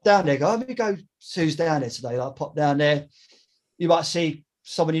pop down there, go, let me go see who's down there today. Like pop down there, you might see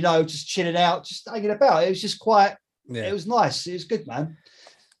someone just chilling out, just hanging about. It was just quite. Yeah. It was nice. It was good, man.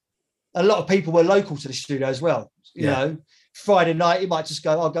 A lot of people were local to the studio as well. You know, Friday night, you might just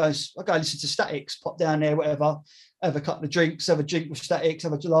go, I'll go and listen to Statics, pop down there, whatever, have a couple of drinks, have a drink with Statics,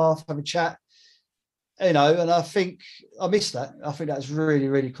 have a laugh, have a chat, and I think I missed that. I think that's really,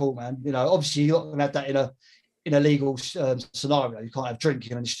 really cool, man. Obviously you're not going to have that in a legal scenario. You can't have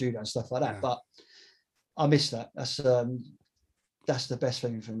drinking in the studio and stuff like that, but I miss that. That's the best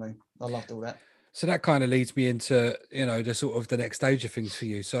thing for me. I loved all that. So that kind of leads me into, the sort of the next stage of things for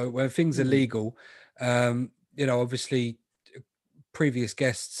you. So when things are legal, obviously previous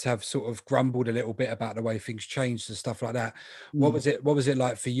guests have sort of grumbled a little bit about the way things changed and stuff like that. What was it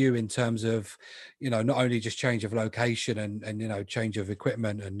like for you in terms of, not only just change of location and change of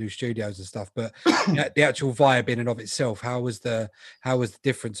equipment and new studios and stuff, but the actual vibe in and of itself? How was the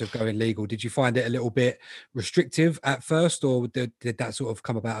difference of going legal? Did you find it a little bit restrictive at first, or did that sort of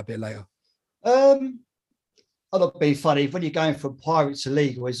come about a bit later? I'm not being funny. When you're going from pirate to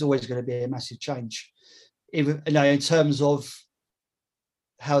legal, it's always going to be a massive change. Even in terms of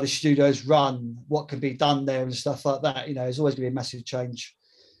how the studios run, what can be done there and stuff like that, it's always going to be a massive change.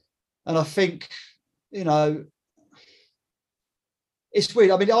 And I think, it's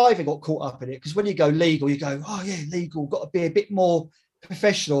weird. I mean, I even got caught up in it because when you go legal, you go, oh yeah, legal, got to be a bit more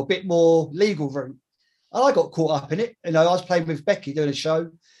professional, a bit more legal route. And I got caught up in it. I was playing with Becky doing a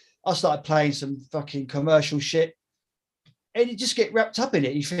show. I started playing some fucking commercial shit, and you just get wrapped up in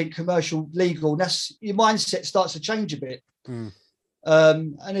it. You think commercial, legal, and that's your mindset starts to change a bit. And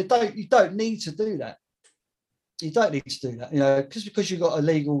you don't need to do that. You don't need to do that, because you've got a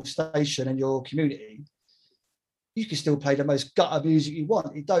legal station in your community, you can still play the most gutter music you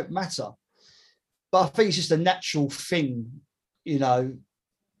want. It don't matter. But I think it's just a natural thing, going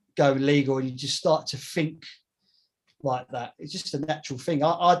legal, and you just start to think like that. It's just a natural thing.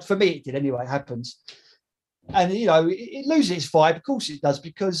 For me, it did anyway. It happens, and it loses its vibe. Of course, it does,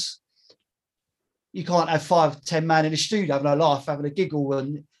 because you can't have 5-10 man in a studio having a laugh, having a giggle,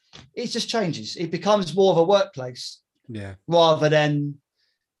 and it just changes. It becomes more of a workplace, rather than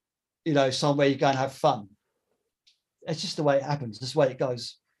somewhere you go and have fun. It's just the way it happens. That's the way it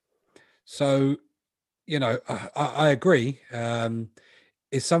goes. So, I agree.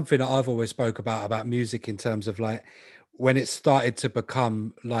 It's something that I've always spoke about music in terms of like when it started to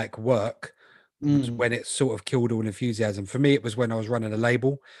become like work, was when it sort of killed all enthusiasm. For me, it was when I was running a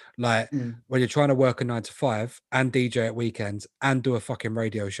label. Like when you're trying to work a 9 to 5 and DJ at weekends and do a fucking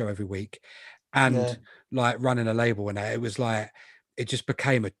radio show every week and like running a label, and that, it was like it just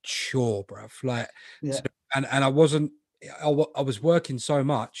became a chore, bruv. Like and I wasn't I was working so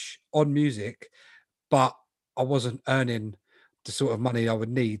much on music, but I wasn't earning the sort of money I would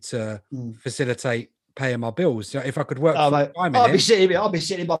need to facilitate paying my bills. So if I could work full time in I'll be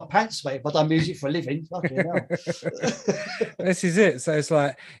sitting in my pants, mate, if I done music for a living. Fucking hell. This is it. So it's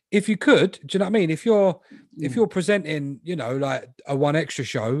like, if you could, do you know what I mean? If you're presenting, you know, like a one extra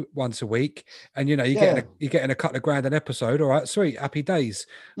show once a week, and you know you're getting a couple of grand an episode, all right, sweet, happy days.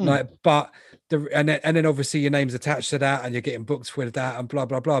 Like, but and then obviously your name's attached to that, and you're getting booked with that, and blah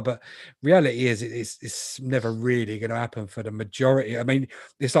blah blah. But reality is, it's never really going to happen for the majority. I mean,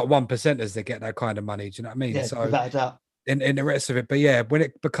 it's like 1%ers that get that kind of money. Do you know what I mean? Yeah, so without a doubt. In the rest of it, but yeah, when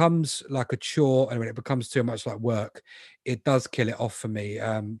it becomes like a chore and when it becomes too much like work, it does kill it off for me.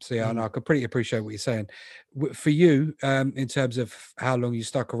 So yeah, and I could pretty appreciate what you're saying. For you, in terms of how long you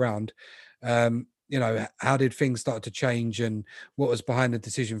stuck around, you know, how did things start to change, and what was behind the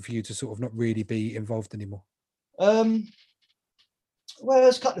decision for you to sort of not really be involved anymore? Well,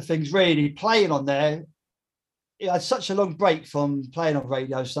 there's a couple of things really. Playing on there, I had such a long break from playing on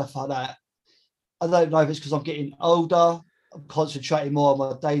radio, stuff like that. I don't know if it's because I'm getting older, I'm concentrating more on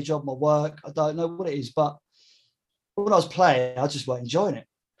my day job, my work. I don't know what it is, but when I was playing, I just wasn't enjoying it.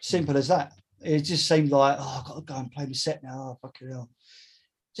 Simple as that. It just seemed like, I've got to go and play my set now. Oh, fucking hell.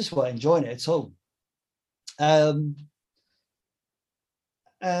 Just wasn't enjoying it at all. And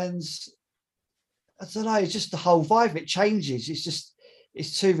I don't know, it's just the whole vibe, it changes.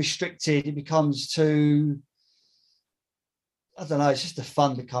 It's too restricted. It becomes too, I don't know, it's just the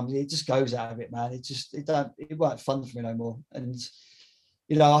fun becomes, it just goes out of it, man. It weren't fun for me no more. And,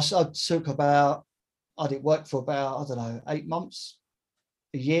 you know, I didn't work for about, I don't know, 8 months,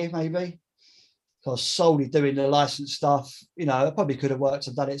 a year maybe. I was solely doing the license stuff. You know, I probably could have worked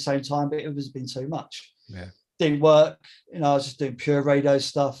and done it at the same time, but it was been too much. Yeah. Didn't work. You know, I was just doing pure radio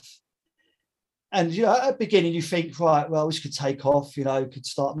stuff. And, you know, at the beginning you think, right, well, this could take off, you know, could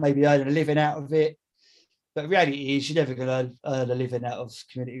start maybe earning a living out of it. But reality is, you're never going to earn a living out of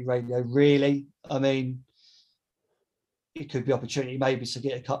community radio, really. I mean, it could be opportunity maybe to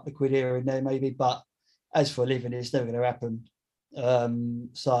get a couple of quid here and there, maybe. But as for a living, it's never going to happen.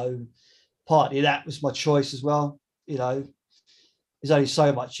 So partly that was my choice as well. You know, there's only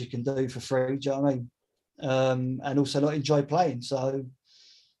so much you can do for free. Do you know what I mean? And also not enjoy playing. So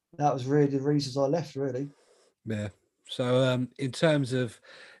that was really the reasons I left, really. Yeah. So in terms of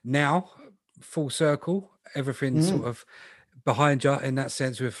now, full circle, everything's sort of behind you in that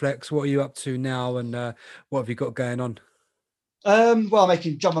sense with Flex. What are you up to now, and what have you got going on? Well, I'm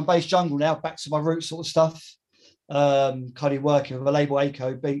making drum and bass jungle now, back to my roots sort of stuff. Kind of working with a label,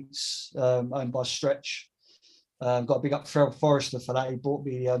 Aco Beats, owned by Stretch. Got to big up Phil Forrester for that. He brought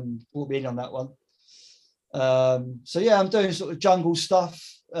me in on that one. So yeah, I'm doing sort of jungle stuff,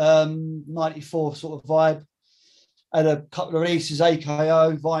 94 sort of vibe. Had a couple of releases,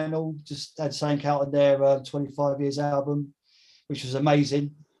 AKO, vinyl, just had something out on their 25 years album, which was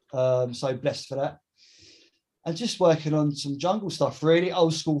amazing. So blessed for that. And just working on some jungle stuff, really,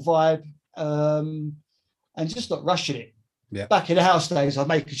 old school vibe, and just not rushing it. Yeah. Back in the house days, I'd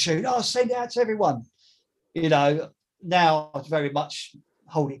make a tune, send it out to everyone. You know, now I very much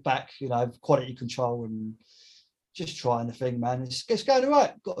hold it back, you know, quality control and just trying the thing, man. It's going all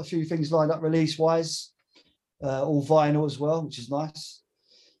right. Got a few things lined up release-wise. All vinyl as well, which is nice.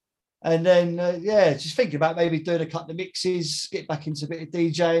 And then, just thinking about maybe doing a couple of mixes, get back into a bit of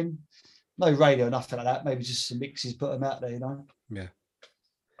DJing. No radio, nothing like that. Maybe just some mixes, put them out there, you know. Yeah.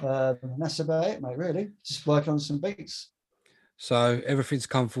 And that's about it, mate, really. Just working on some beats. So everything's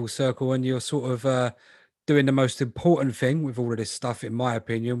come full circle, and you're sort of doing the most important thing with all of this stuff, in my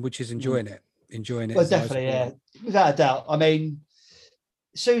opinion, which is enjoying it. Enjoying it. Well, definitely, yeah. Without a doubt. I mean,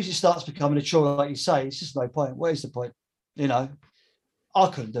 as soon as it starts becoming a chore, like you say, it's just no point. What is the point? You know, I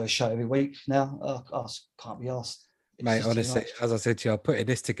couldn't do a show every week now. I can't be asked. Mate, honestly, as I said to you, I'm putting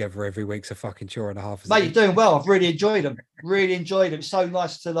this together every week's a fucking chore and a half. Mate, you're doing well. I've really enjoyed them. Really enjoyed them. It's so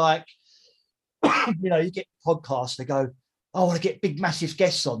nice to, like, you know, you get podcasts, they go, I want to get big, massive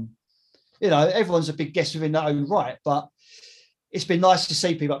guests on. You know, everyone's a big guest within their own right, but it's been nice to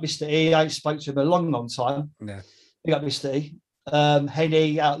see people like Mr. E. I spoke to him a long, long time. Yeah. Big up Mr. E.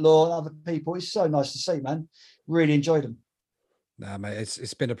 Henny, Outlaw, other people. It's so nice to see, man. Really enjoyed them. Nah, mate,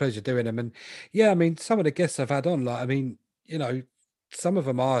 it's been a pleasure doing them. And yeah, I mean, some of the guests I've had on, like, I mean, you know, some of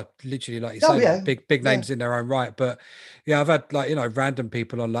them are literally, like you Oh, say, yeah. like big Yeah. names in their own right. But yeah, I've had, like, random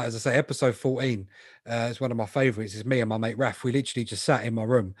people on, like, as I say, episode 14 is one of my favorites. It's me and my mate Raf. We literally just sat in my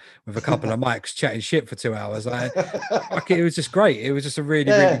room with a couple of mics chatting shit for 2 hours. It was just great. It was just a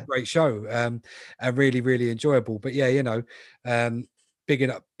really, really Yeah. great show, and really, really enjoyable. But yeah,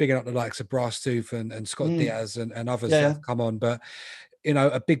 bigging up the likes of Brass Tooth and Scott Diaz and others that Yeah. have come on. But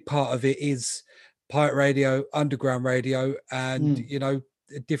a big part of it is pirate radio, underground radio, and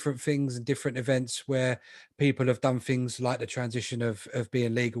different things and different events where people have done things like the transition of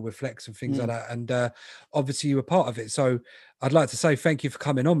being legal with Flex and things like that. And obviously you were part of it. So I'd like to say thank you for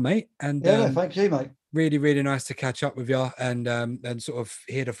coming on, mate. And Yeah, no, thank you, mate. really, really nice to catch up with you and sort of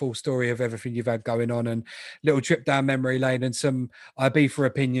hear the full story of everything you've had going on, and little trip down memory lane and some Ibiza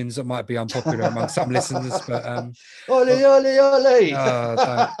opinions that might be unpopular among some listeners. But Ollie, Ollie, Ollie.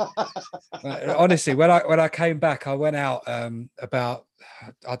 honestly, when I came back, I went out about,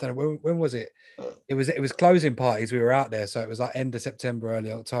 I don't know, when was it? It was closing parties. We were out there, so it was like end of September,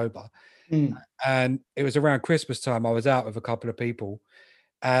 early October, and it was around Christmas time. I was out with a couple of people.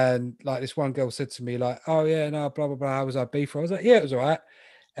 And like this one girl said to me, like, "Oh yeah, no, blah blah blah. How was Ibiza?" I was like, "Yeah, it was all right."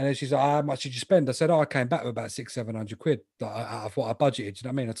 And then she's like, "How much did you spend?" I said, "Oh, I came back with about 600-700 quid, like, out of what I budgeted." You know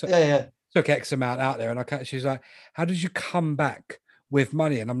what I mean? I took X amount out there, and she's like, "How did you come back with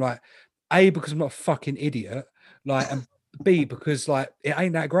money?" And I'm like, A, because I'm not a fucking idiot, like, and B, because like it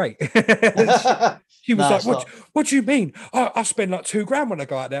ain't that great. She was like, what do you mean? I spend like $2,000 when I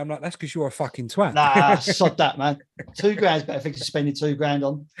go out there. I'm like, that's because you're a fucking twat. Nah, sod that, man. $2,000 better thing to spending $2,000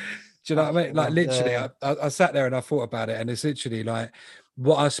 on. Do you know what I mean? Like, literally, I sat there and I thought about it, and it's literally like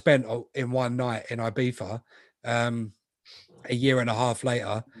what I spent in one night in Ibiza. A year and a half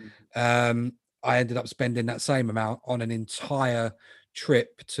later, I ended up spending that same amount on an entire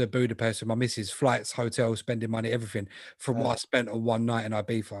trip to Budapest with my missus, flights, hotels, spending money, everything from what I spent on one night in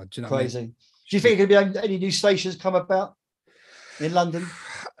Ibiza. Do you know Crazy. what I mean? Do you think there'll be any new stations come about in London?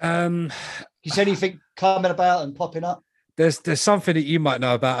 Is anything coming about and popping up? There's something that you might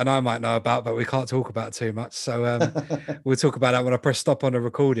know about and I might know about, but we can't talk about too much. So we'll talk about that when I press stop on the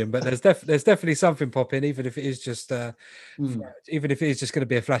recording. But there's definitely something popping, even if it is just going to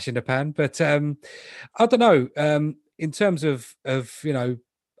be a flash in the pan. But I don't know. In terms of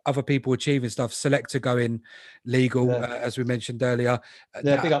other people achieving stuff, Select to going legal, as we mentioned earlier.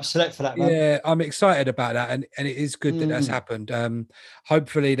 Big up Select for that, man. Yeah, I'm excited about that, and it is good that that's happened.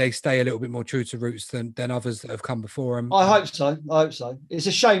 Hopefully they stay a little bit more true to roots than others that have come before them. I hope so. It's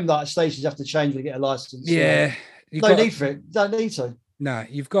a shame that stations have to change to get a license. Yeah, no need for it. Don't need to. No,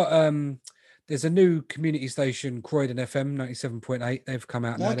 you've got there's a new community station, Croydon FM 97.8. They've come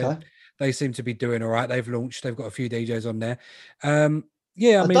out now. Okay. They seem to be doing all right. They've launched. They've got a few DJs on there.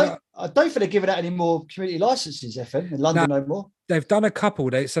 Yeah, I don't think they're giving out any more community licenses, FM in London no more. They've done a couple.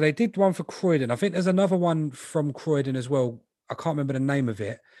 They did one for Croydon. I think there's another one from Croydon as well. I can't remember the name of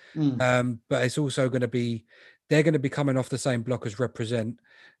it. But it's also going to be, they're going to be coming off the same block as Represent.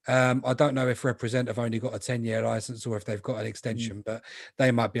 I don't know if Represent have only got a 10-year license or if they've got an extension, but they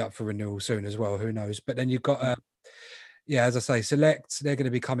might be up for renewal soon as well. Who knows? But then you've got, as I say, Select. They're going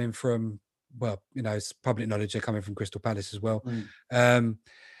to be coming from, well, it's public knowledge they're coming from Crystal Palace as well.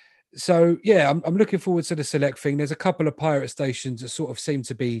 So yeah, I'm looking forward to the Select thing. There's a couple of pirate stations that sort of seem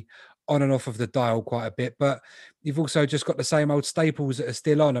to be on and off of the dial quite a bit, but you've also just got the same old staples that are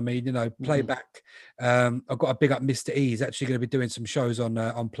still on. I mean, Playback. I've got to big up Mr. E. He's actually going to be doing some shows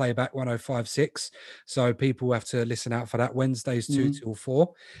on Playback 105.6. So people have to listen out for that, Wednesdays 2 till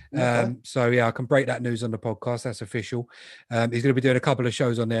 4. So yeah, I can break that news on the podcast. That's official. He's going to be doing a couple of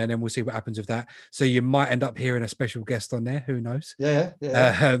shows on there, and then we'll see what happens with that. So you might end up hearing a special guest on there. Who knows?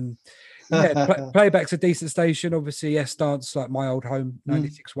 Playback's a decent station. Obviously, Dance, like my old home,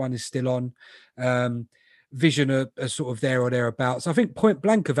 96.1 is still on. Vision are sort of there or thereabouts. I think Point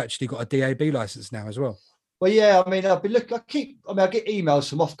Blank have actually got a DAB license now as well. Well, yeah, I mean, I get emails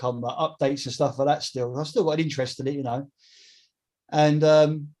from Ofcom about updates and stuff like that still. I've still got an interest in it, And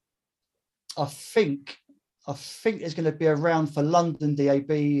I think there's going to be around for London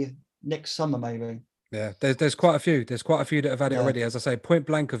DAB next summer, maybe. Yeah, there's quite a few. There's quite a few that have had it already. As I say, Point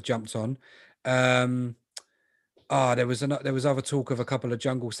Blank have jumped on. There was other talk of a couple of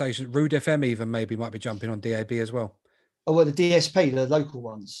jungle stations. Rude FM even maybe might be jumping on DAB as well. Oh, well, the DSP, the local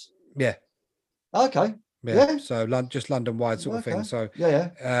ones. Yeah. Okay. Yeah. So just London wide sort of thing. So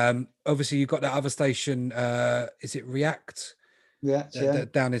obviously you've got that other station. Is it React? Yeah,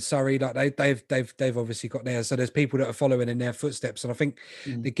 down in Surrey, like they've obviously got theirs. So there's people that are following in their footsteps, and I think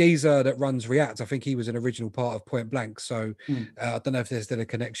the geezer that runs React, I think he was an original part of Point Blank. So I don't know if there's still a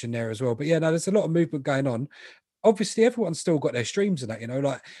connection there as well. But yeah, no, there's a lot of movement going on. obviously everyone's still got their streams and that, you know,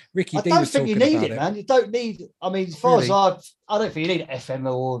 like Ricky I D don't was think you talking need about it, man. You don't need. I mean, as far Really? as I don't think you need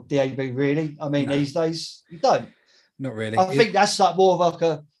FM or DAB really. I mean, No. these days you don't. Not really. I think that's like more of like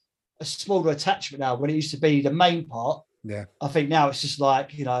a smaller attachment now. When it used to be the main part, Yeah. I think now it's just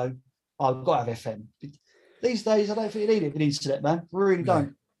like, you know, I've got to have FM. These days, I don't think you need it for the internet, man. I really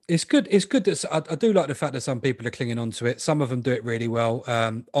don't. It's good. It's good that I do like the fact that some people are clinging on to it. Some of them do it really well.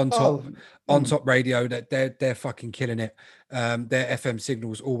 On top radio, that they're fucking killing it. Their FM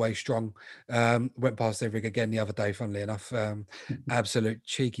signal's always strong. Went past their rig again the other day, funnily enough. Absolute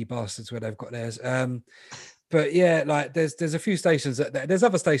cheeky bastards where they've got theirs. But yeah, like there's a few stations there's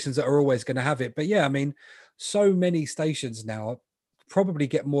other stations that are always going to have it. But yeah, I mean, so many stations now probably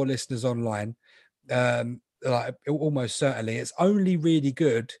get more listeners online. Like almost certainly it's only really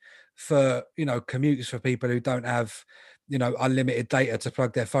good for, you know, commutes for people who don't have, you know, unlimited data to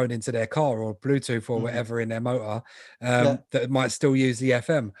plug their phone into their car or Bluetooth or whatever in their motor, that might still use the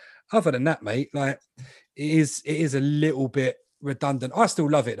FM. Other than that, mate, like it is a little bit redundant. I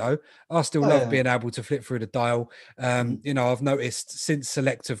still love it though. I still love being able to flip through the dial. You know, I've noticed since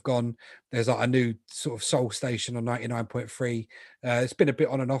Select have gone, there's like a new sort of soul station on 99.3. It's been a bit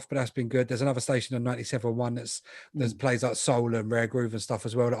on and off, but that's been good. There's another station on 97.1 that plays like soul and rare groove and stuff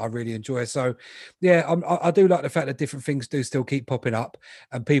as well that I really enjoy. So yeah, I do like the fact that different things do still keep popping up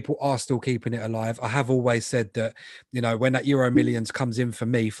and people are still keeping it alive. I have always said that, you know, when that Euro Millions comes in for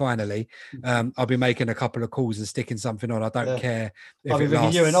me finally, I'll be making a couple of calls and sticking something on. I don't care if it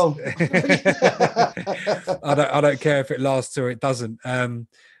lasts. You and all. I don't care if it lasts or it doesn't.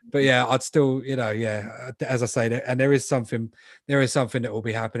 But yeah, I'd still, you know, as I say, and there is something that will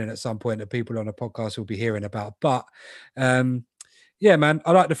be happening at some point that people on the podcast will be hearing about. But yeah, man,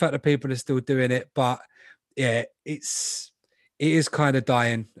 I like the fact that people are still doing it, but yeah, it is kind of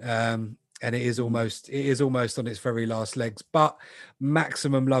dying. And it is almost on its very last legs. But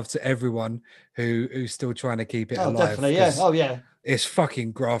maximum love to everyone who's still trying to keep it alive. Definitely, yeah. Oh yeah. It's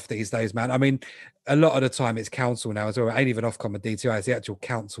fucking graft these days, man. I mean, a lot of the time it's council now as well. It ain't even Ofcom and DTI. It's the actual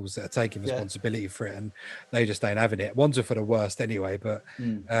councils that are taking responsibility for it, and they just ain't having it. Ones are for the worst anyway, but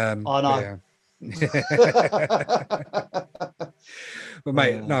I know. But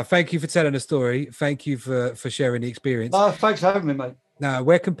mate, no, thank you for telling the story. Thank you for sharing the experience. Thanks for having me, mate. Now,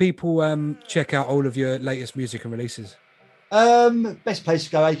 where can people check out all of your latest music and releases? Best place to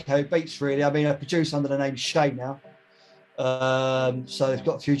go, AKO Beats, really. I mean, I produce under the name Shay now. So they've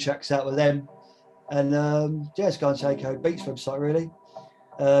got a few tracks out with them. And just go on to AKO Beats website, really.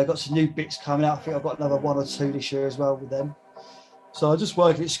 Got some new bits coming out. I think I've got another 1 or 2 this year as well with them. So I'm just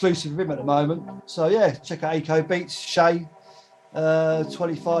working exclusive with him at the moment. So yeah, check out AKO Beats, Shay,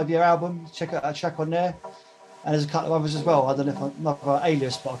 25-year album. Check out that track on there. And there's a couple of others as well. I don't know if I'm not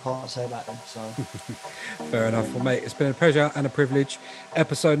alias, but I can't say about them. So fair enough. Well, mate, it's been a pleasure and a privilege.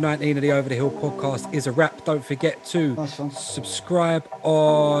 Episode 19 of the Over the Hill podcast is a wrap. Don't forget to subscribe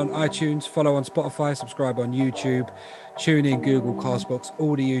on iTunes, follow on Spotify, subscribe on YouTube, tune in, Google, Castbox,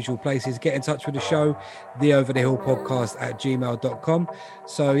 all the usual places. Get in touch with the show, theoverthehillpodcast@gmail.com.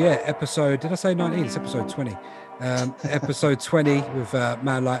 So yeah, did I say 19? It's episode 20. Episode 20 with a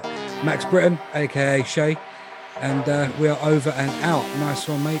man like Max Britton, aka Shay. And we are over and out. Nice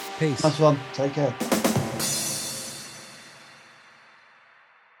one, mate. Peace. Nice one. Take care.